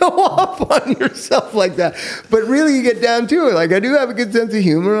 don't go off on yourself like that. But really, you get down to it. Like, I do have a good sense of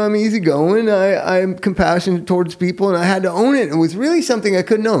humor. I'm easygoing. I'm compassionate towards people, and I had to own it. It was really something I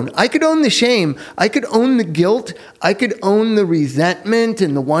couldn't own. I could own the shame. I could own the guilt. I could own the resentment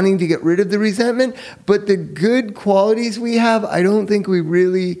and the wanting to get rid of the resentment. But the good qualities we have, I don't think we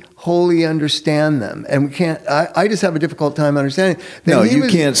really wholly understand them. And we can't. I just have a difficult time understanding. No, you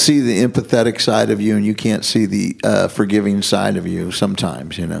can't see the empathetic side of you, and you can't see the forgiving side of you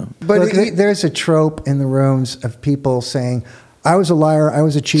sometimes, But look, there's a trope in the rooms of people saying, I was a liar, I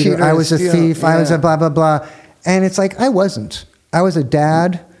was a cheater, I was a thief, I was a blah, blah, blah. And it's like, I wasn't. I was a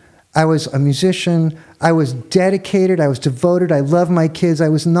dad. I was a musician. I was dedicated. I was devoted. I loved my kids. I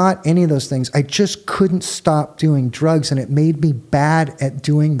was not any of those things. I just couldn't stop doing drugs, and it made me bad at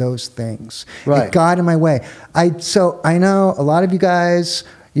doing those things. Right. It got in my way. So I know a lot of you guys,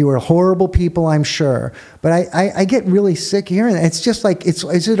 you were horrible people, I'm sure. But I get really sick hearing that. It's just like,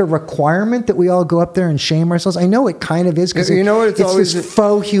 is it a requirement that we all go up there and shame ourselves? I know it kind of is, because it's always this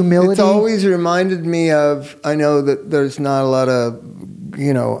faux humility. It's always reminded me of, I know that there's not a lot of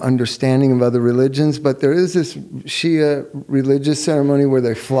understanding of other religions, but there is this Shia religious ceremony where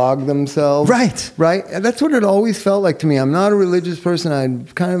they flog themselves. Right. And that's what it always felt like to me. I'm not a religious person. I'm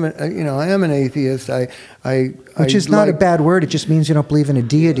kind of, I am an atheist. Which is not a bad word. It just means you don't believe in a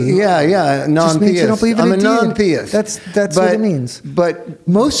deity. Yeah, non-theist. Just means you don't believe in I'm a deity. non-theist. That's what it means. But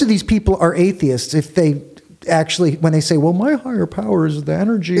most of these people are atheists if they actually, when they say, well, my higher power is the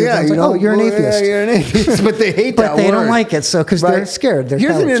energy. Yeah, you're an atheist. Yeah, you're an atheist. But they hate that word. But they don't like it, so because they're scared.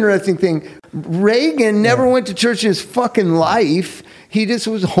 Here's an interesting thing. Reagan never went to church in his fucking life. He just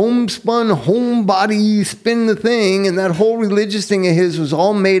was homespun, homebody, spin the thing, and that whole religious thing of his was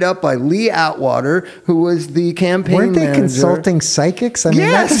all made up by Lee Atwater, who was the campaign manager. Weren't they consulting psychics? I mean,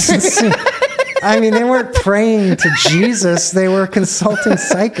 yes. I mean, they weren't praying to Jesus. They were consulting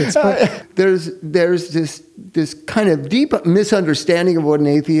psychics. But there's this kind of deep misunderstanding of what an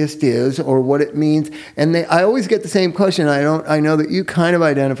atheist is or what it means. And I always get the same question. I know that you kind of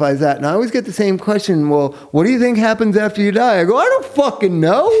identify as that. And I always get the same question. Well, what do you think happens after you die? I go, I don't fucking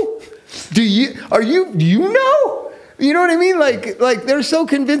know. Do you know? You know what I mean? Like they're so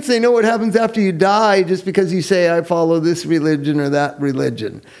convinced they know what happens after you die just because you say, I follow this religion or that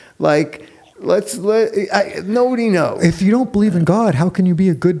religion. Like, nobody knows. If you don't believe in God, how can you be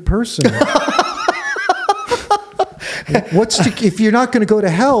a good person? If you're not going to go to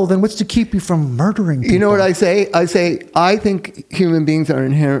hell, then what's to keep you from murdering people? You know what I say? I think human beings are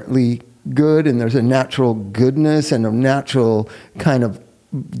inherently good, and there's a natural goodness and a natural kind of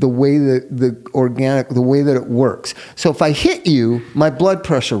the way that the way that it works. So if I hit you, my blood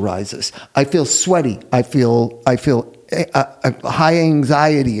pressure rises. I feel sweaty. I feel high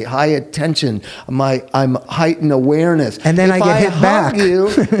anxiety, high attention. I'm heightened awareness. And then I get hit back.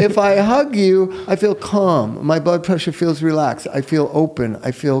 If I hug you, I feel calm. My blood pressure feels relaxed. I feel open.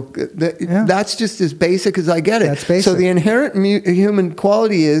 I feel that's just as basic as I get it. That's basic. So the inherent human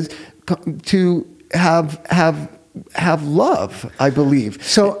quality is to have love, I believe.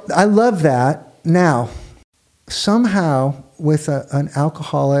 So I love that. Now, somehow with an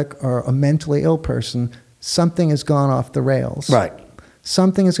alcoholic or a mentally ill person, something has gone off the rails. Right.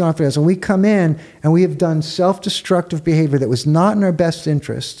 Something has gone off the rails. And we come in and we have done self-destructive behavior that was not in our best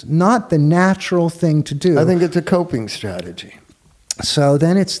interest, not the natural thing to do. I think it's a coping strategy. So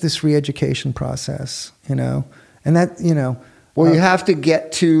then it's this re-education process, and that, Well, you have to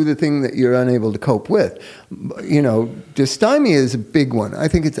get to the thing that you're unable to cope with. Dysthymia is a big one. I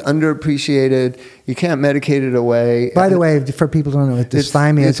think it's underappreciated. You can't medicate it away. By the way, for people who don't know what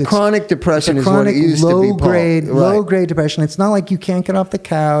dysthymia is, it's chronic depression it's is what it used to be. Low-grade depression. It's not like you can't get off the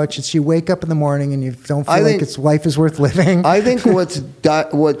couch. It's you wake up in the morning and you don't feel like life is worth living. I think what's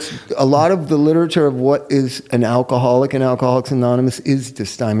a lot of the literature of what is an alcoholic and Alcoholics Anonymous is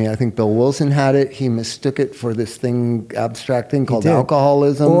dysthymia. I think Bill Wilson had it. He mistook it for this abstract thing called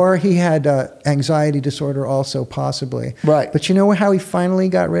alcoholism. Or he had anxiety disorder also, possibly. Right. But you know how he finally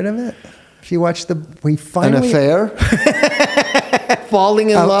got rid of it? If you watch an affair,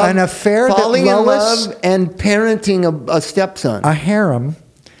 falling in love, an affair, falling in love, and parenting a stepson, a harem,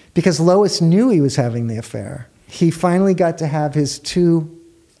 because Lois knew he was having the affair. He finally got to have his two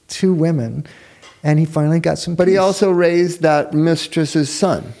women, and he finally got some. But peace. he also raised that mistress's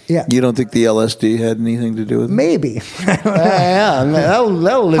son. Yeah. You don't think the LSD had anything to do with it? Maybe. Yeah, that'll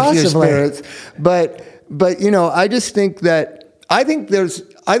lift Possibly. your spirits. But I just think that. I think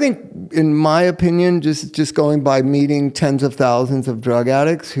in my opinion, just going by meeting tens of thousands of drug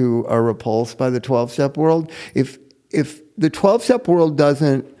addicts who are repulsed by the 12-step world, if the 12-step world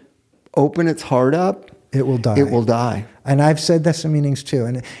doesn't open its heart up, it will die. It will die. And I've said this in meetings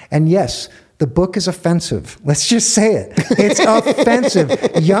too. And yes, the book is offensive. Let's just say it. It's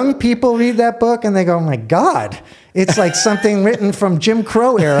offensive. Young people read that book and they go, oh my God. It's like something written from Jim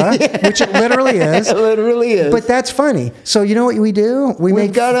Crow era, which it literally is. It literally is. But that's funny. So you know what we do? We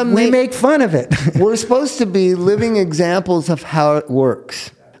make fun of it. We're supposed to be living examples of how it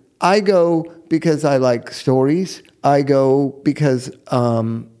works. I go because I like stories. I go because I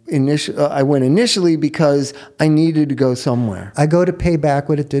went initially because I needed to go somewhere. I go to pay back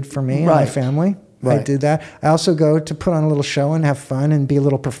what it did for me and my family. Right. I did that. I also go to put on a little show and have fun and be a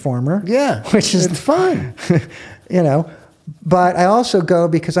little performer. Yeah, which is fun. But I also go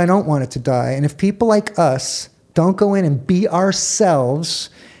because I don't want it to die. And if people like us don't go in and be ourselves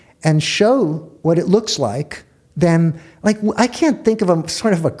and show what it looks like, then I can't think of a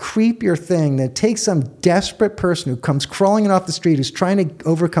sort of a creepier thing that takes some desperate person who comes crawling in off the street, who's trying to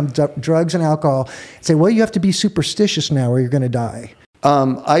overcome drugs and alcohol, and say, well, you have to be superstitious now or you're going to die.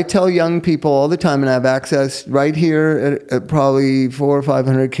 I tell young people all the time, and I have access right here at probably 400 or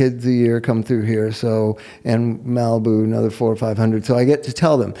 500 kids a year come through here. So, and Malibu, another 400 or 500. So I get to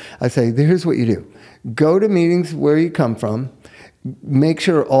tell them, I say, here's what you do. Go to meetings where you come from. Make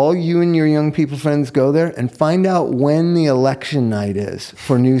sure all you and your young people friends go there and find out when the election night is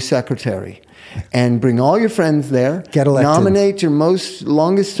for new secretary. And bring all your friends there. Get elected. Nominate your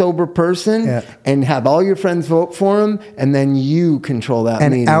longest sober person, and have all your friends vote for him, and then you control that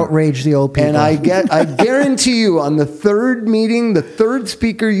meeting. And outrage the old people. And I guarantee you, on the third meeting, the third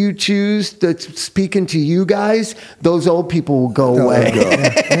speaker you choose that's speaking to you guys, those old people will go away.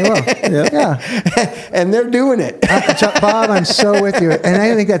 They will. Yeah. And they're doing it. Bob, I'm so with you, and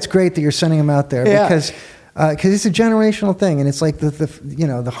I think that's great that you're sending them out there because it's a generational thing, and it's like the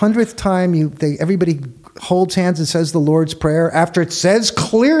 100th time everybody holds hands and says the Lord's Prayer after it says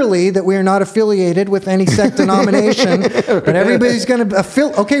clearly that we are not affiliated with any sect denomination, but everybody's going to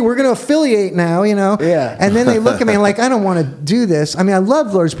we're going to affiliate now, Yeah. And then they look at me like, I don't want to do this. I mean, I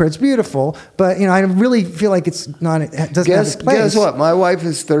love Lord's Prayer. It's beautiful, but I really feel like it doesn't have a place. Guess what? My wife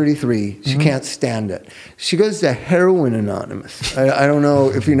is 33. She can't stand it. She goes to Heroin Anonymous. I don't know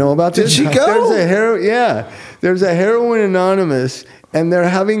if you know about this. Did she go? There's a Heroin Anonymous, and they're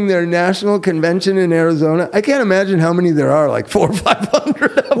having their national convention in Arizona. I can't imagine how many there are, like 400 or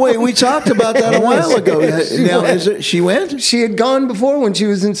 500. Wait, we talked about that a while ago. She went? She had gone before when she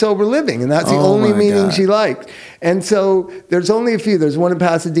was in Sober Living, and that's the only meeting she liked. And so there's only a few. There's one in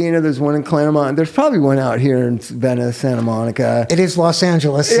Pasadena. There's one in Claremont. There's probably one out here in Venice, Santa Monica. It is Los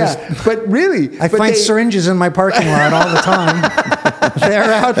Angeles. Yeah, but really. I find syringes in my parking lot all the time. They're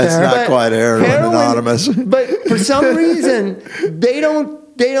out there. That's not quite Heroin Anonymous. But for some reason, they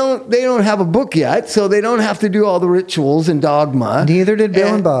don't have a book yet, so they don't have to do all the rituals and dogma. Neither did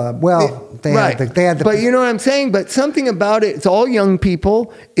Bill and Bob. Well, they had the. But you know what I'm saying? But something about it, it's all young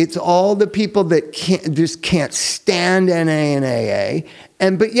people. It's all the people that can't stand NA and AA.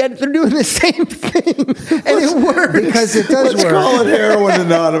 But yet they're doing the same thing, and it works because it does work. Let's call it Heroin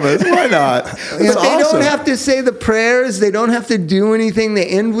Anonymous. Why not? But they don't have to say the prayers. They don't have to do anything. They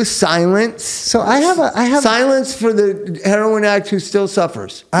end with silence. So I have silence for the heroin addict who still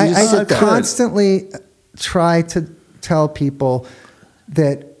suffers. I constantly try to tell people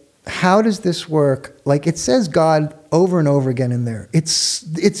that how does this work? Like it says God over and over again in there. It's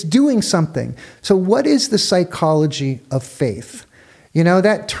doing something. So what is the psychology of faith?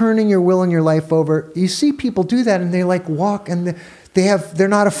 That turning your will and your life over. You see people do that and they like walk and they're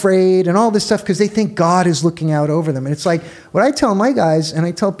not afraid and all this stuff because they think God is looking out over them. And it's like what I tell my guys and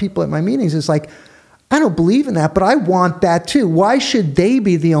I tell people at my meetings is like, I don't believe in that, but I want that too. Why should they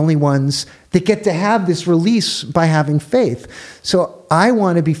be the only ones that get to have this release by having faith? So I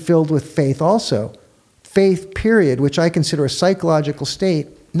want to be filled with faith also. Faith, period, which I consider a psychological state,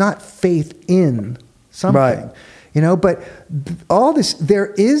 not faith in something. Right. But all this, there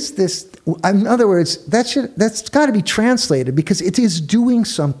is this, in other words, that's got to be translated because it is doing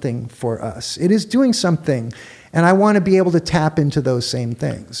something for us. It is doing something. And I want to be able to tap into those same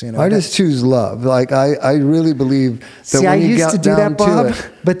things. I just choose love. Like, I really believe that when you get down to it.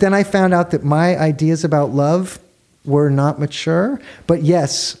 But then I found out that my ideas about love were not mature. But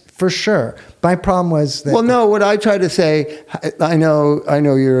yes, for sure. My problem was that... Well, no, what I try to say, I know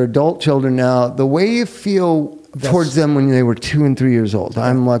you're adult children now. The way you feel towards them when they were 2 and 3 years old.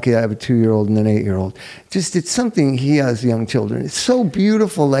 I'm lucky I have a 2-year-old and an 8-year-old. Just, it's something he has, young children. It's so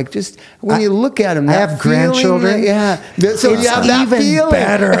beautiful. Like, just when you look at him, I have grandchildren. So you have that feeling.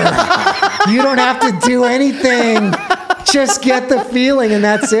 Better. You don't have to do anything. Just get the feeling, and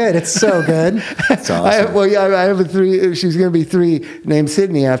that's it. It's so good. That's awesome. I have a 3. She's going to be 3, named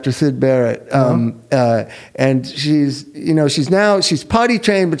Sydney after Sid Barrett. And she's potty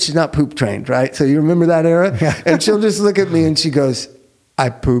trained, but she's not poop trained, right? So you remember that era? Yeah. And she'll just look at me and she goes, "I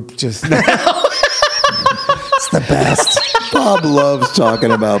pooped just now." It's the best. Bob loves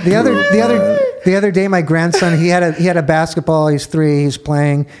talking about the other day. My grandson, he had a basketball. He's 3. He's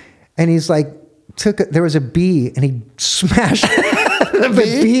playing, and he's like. There was a bee and he smashed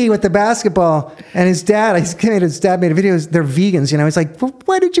the bee with the basketball, and his dad made a video. They're vegans, He's like, well,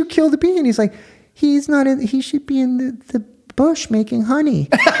 why did you kill the bee? And he's like, he should be in the bush making honey.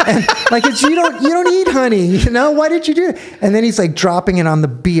 And like, you don't eat honey, why did you do it? And then he's like dropping it on the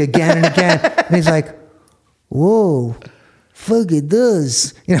bee again and again. And he's like, whoa, fuck it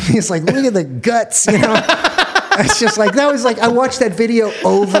does. He's like, look at the guts, It's just like, that was like, I watched that video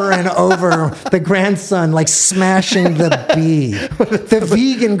over and over. The grandson, like smashing the bee. The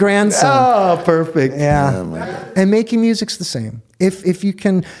vegan grandson. Oh, perfect. Yeah. Oh, my God. And making music's the same. If you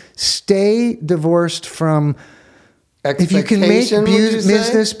can stay divorced from... If you can make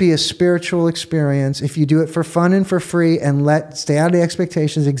business be a spiritual experience, if you do it for fun and for free and stay out of the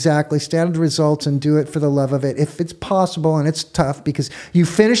expectations, stay out of the results and do it for the love of it. If it's possible, and it's tough because you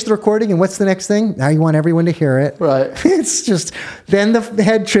finish the recording and what's the next thing? Now you want everyone to hear it. Right. It's just, then the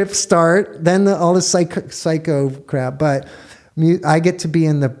head trips start, then all the psycho crap. But I get to be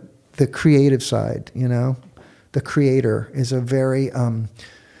in the creative side, The creator is a very...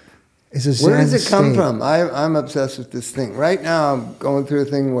 Where does it come from? I'm obsessed with this thing. Right now, I'm going through a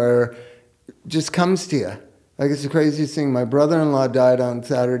thing where it just comes to you. Like, it's the craziest thing. My brother-in-law died on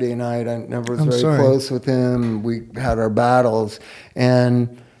Saturday night. I never was very close with him. We had our battles.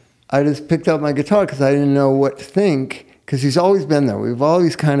 And I just picked up my guitar because I didn't know what to think. because he's always been there. We've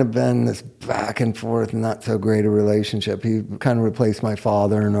always kind of been this back and forth, not so great a relationship. He kind of replaced my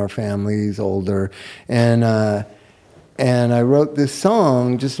father in our family. He's older. And I wrote this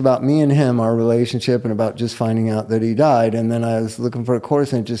song just about me and him, our relationship, and about just finding out that he died. And then I was looking for a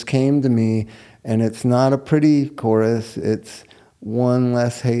chorus, and it just came to me. And it's not a pretty chorus. It's one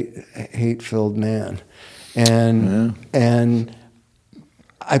less hate-filled man. And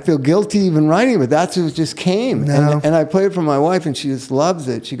I feel guilty even writing it, but that's what just came. No. And I play it for my wife, and she just loves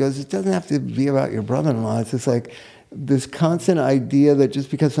it. She goes, it doesn't have to be about your brother-in-law. It's just like this constant idea that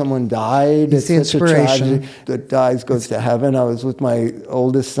just because someone died, it's such a inspiration. tragedy, that dies goes to heaven. I was with my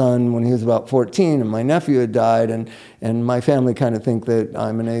oldest son when he was about 14, and my nephew had died, and my family kind of think that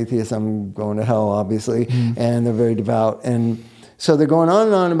I'm an atheist. I'm going to hell, obviously, and they're very devout. And so they're going on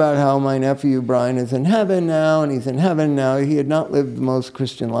and on about how my nephew, Brian, is in heaven now, and he's in heaven now. He had not lived the most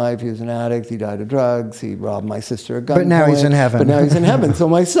Christian life. He was an addict. He died of drugs. He robbed my sister at gunpoint. But now he's in heaven. But now he's in heaven. So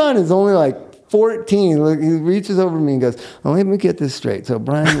my son is only like 14. Look, he reaches over to me and goes, oh, let me get this straight. So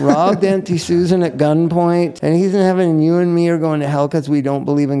Brian robbed Auntie Susan at gunpoint, and he's in heaven, and you and me are going to hell because we don't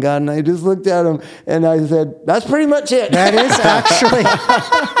believe in God. And I just looked at him, and I said, that's pretty much it. That is actually,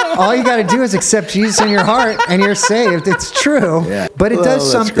 all you got to do is accept Jesus in your heart, and you're saved. It's true. Yeah. But it Well, does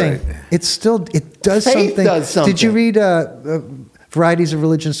that's something. great. It does Faith something. does something. Did you read Varieties of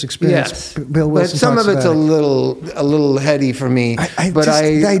Religious Experience? Yes. Bill Wilson But some talks of it's a about it. little heady for me.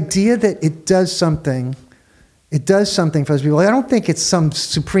 The idea that it does something for those people. I don't think it's some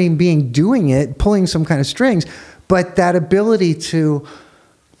supreme being doing it, pulling some kind of strings, but that ability to,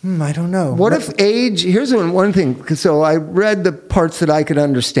 I don't know. What if age, here's one thing, so I read the parts that I could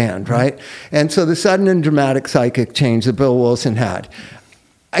understand, right? And so the sudden and dramatic psychic change that Bill Wilson had,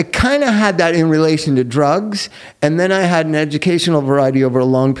 I kind of had that in relation to drugs, and then I had an educational variety over a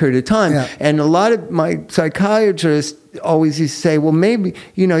long period of time. Yeah. And a lot of my psychiatrists always used to say, well, maybe,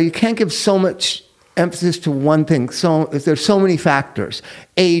 you can't give so much emphasis to one thing. So if there's so many factors,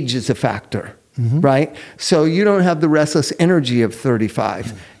 age is a factor, right? So you don't have the restless energy of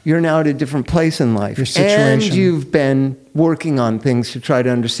 35. You're now at a different place in life. Your situation. And you've been working on things to try to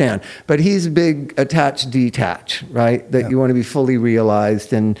understand. But he's a big attach-detach, right? That you want to be fully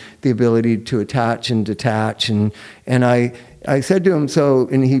realized, and the ability to attach and detach. And I said to him,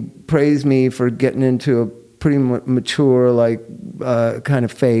 and he praised me for getting into a pretty mature, kind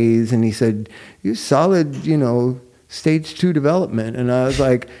of phase. And he said, you're solid, stage 2 development. And I was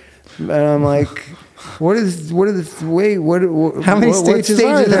like, how many stages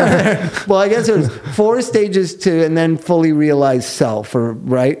are there? Well, I guess there's 4 stages to, and then fully realized self, or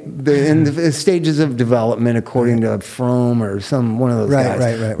right, in the stages of development, according to Fromm or one of those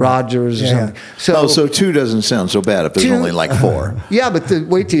guys, right. Rogers or something. So 2 doesn't sound so bad if there's only like 4. Yeah, but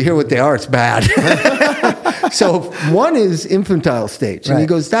wait till you hear what they are. It's bad. So 1 is infantile stage, and he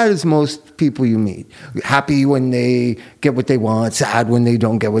goes, that is most people you meet. Happy when they get what they want, sad when they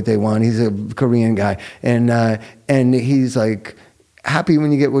don't get what they want. He's a Korean guy, and he's like, happy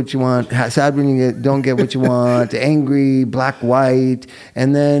when you get what you want, sad when you don't get what you want, angry, black, white.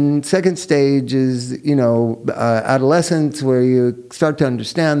 And then second stage is, adolescence, where you start to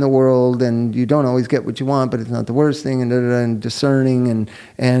understand the world, and you don't always get what you want, but it's not the worst thing, and discerning.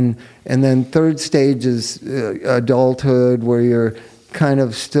 And then third stage is adulthood, where you're kind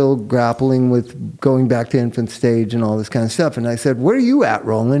of still grappling with going back to infant stage and all this kind of stuff. And I said, where are you at,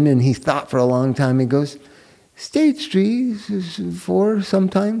 Roland? And he thought for a long time. He goes, stage 3, 4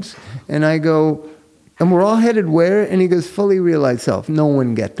 sometimes. And I go, and we're all headed where? And he goes, fully realized self. No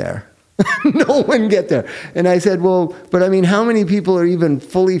one get there. No one get there. And I said, well, but I mean, how many people are even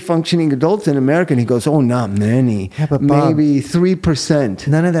fully functioning adults in America? And he goes, oh, not many. Yeah, but Bob, maybe 3%.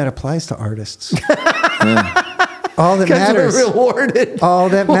 None of that applies to artists. All that 'Cause matters. they're rewarded. All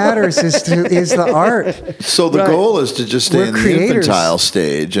that matters is the art. So the goal is to just stay We're in creators. the infantile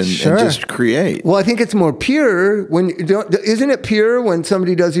stage and just create. Well, I think it's more pure isn't it pure when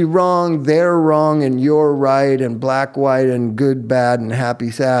somebody does you wrong, they're wrong, and you're right, and black, white, and good, bad, and happy,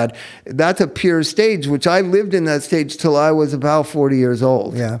 sad. That's a pure stage, which I lived in that stage till I was about 40 years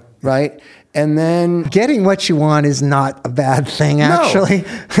old. Yeah. Right? And then Getting what you want is not a bad thing, actually.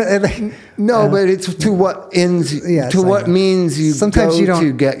 no, but it's to what ends, Yes, to I what know. means you Sometimes go you don't,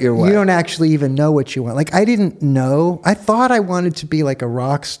 to get your way. You don't actually even know what you want. Like, I didn't know. I thought I wanted to be like a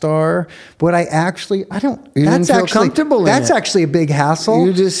rock star, but I don't. You didn't feel comfortable in That's it. actually a big hassle.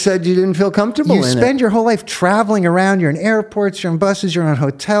 You just said you didn't feel comfortable You in spend it. your whole life traveling around. You're in airports, you're in buses, you're in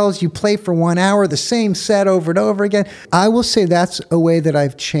hotels. You play for 1 hour, the same set over and over again. I will say that's a way that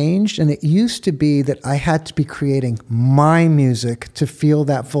I've changed. And it used to be that I had to be creating my music to feel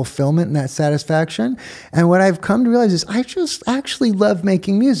that fulfillment and that satisfaction. And what I've come to realize is I just actually love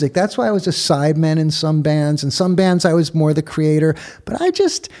making music. That's why I was a sideman in some bands. In some bands, I was more the creator. But I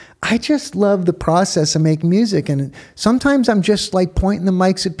just love the process of making music. And sometimes I'm just like pointing the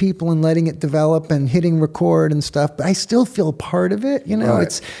mics at people and letting it develop and hitting record and stuff. But I still feel part of it. You know,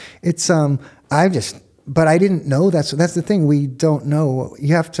 Right. But I didn't know that's the thing. We don't know.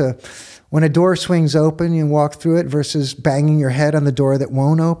 You have to, when a door swings open, you walk through it versus banging your head on the door that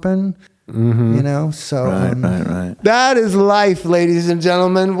won't open. Mm-hmm. You know, so Right. That is life, ladies and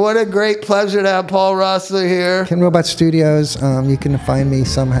gentlemen. What a great pleasure to have Paul Roessler here. Ken Robot Studios. You can find me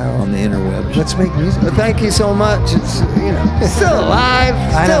somehow On the interwebs. Let's make music. Well, thank you so much. It's still alive,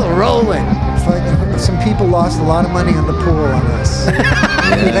 I still know. rolling. Some people lost a lot of money on the pool on us.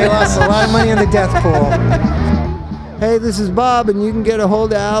 They lost a lot of money on the death pool. Hey, this is Bob, and you can get a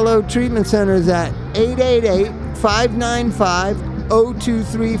hold of Aloe Treatment Centers at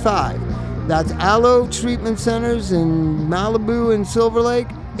 888-595-0235. That's Aloe Treatment Centers in Malibu and Silver Lake,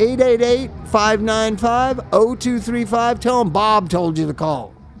 888-595-0235. Tell them Bob told you to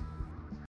call.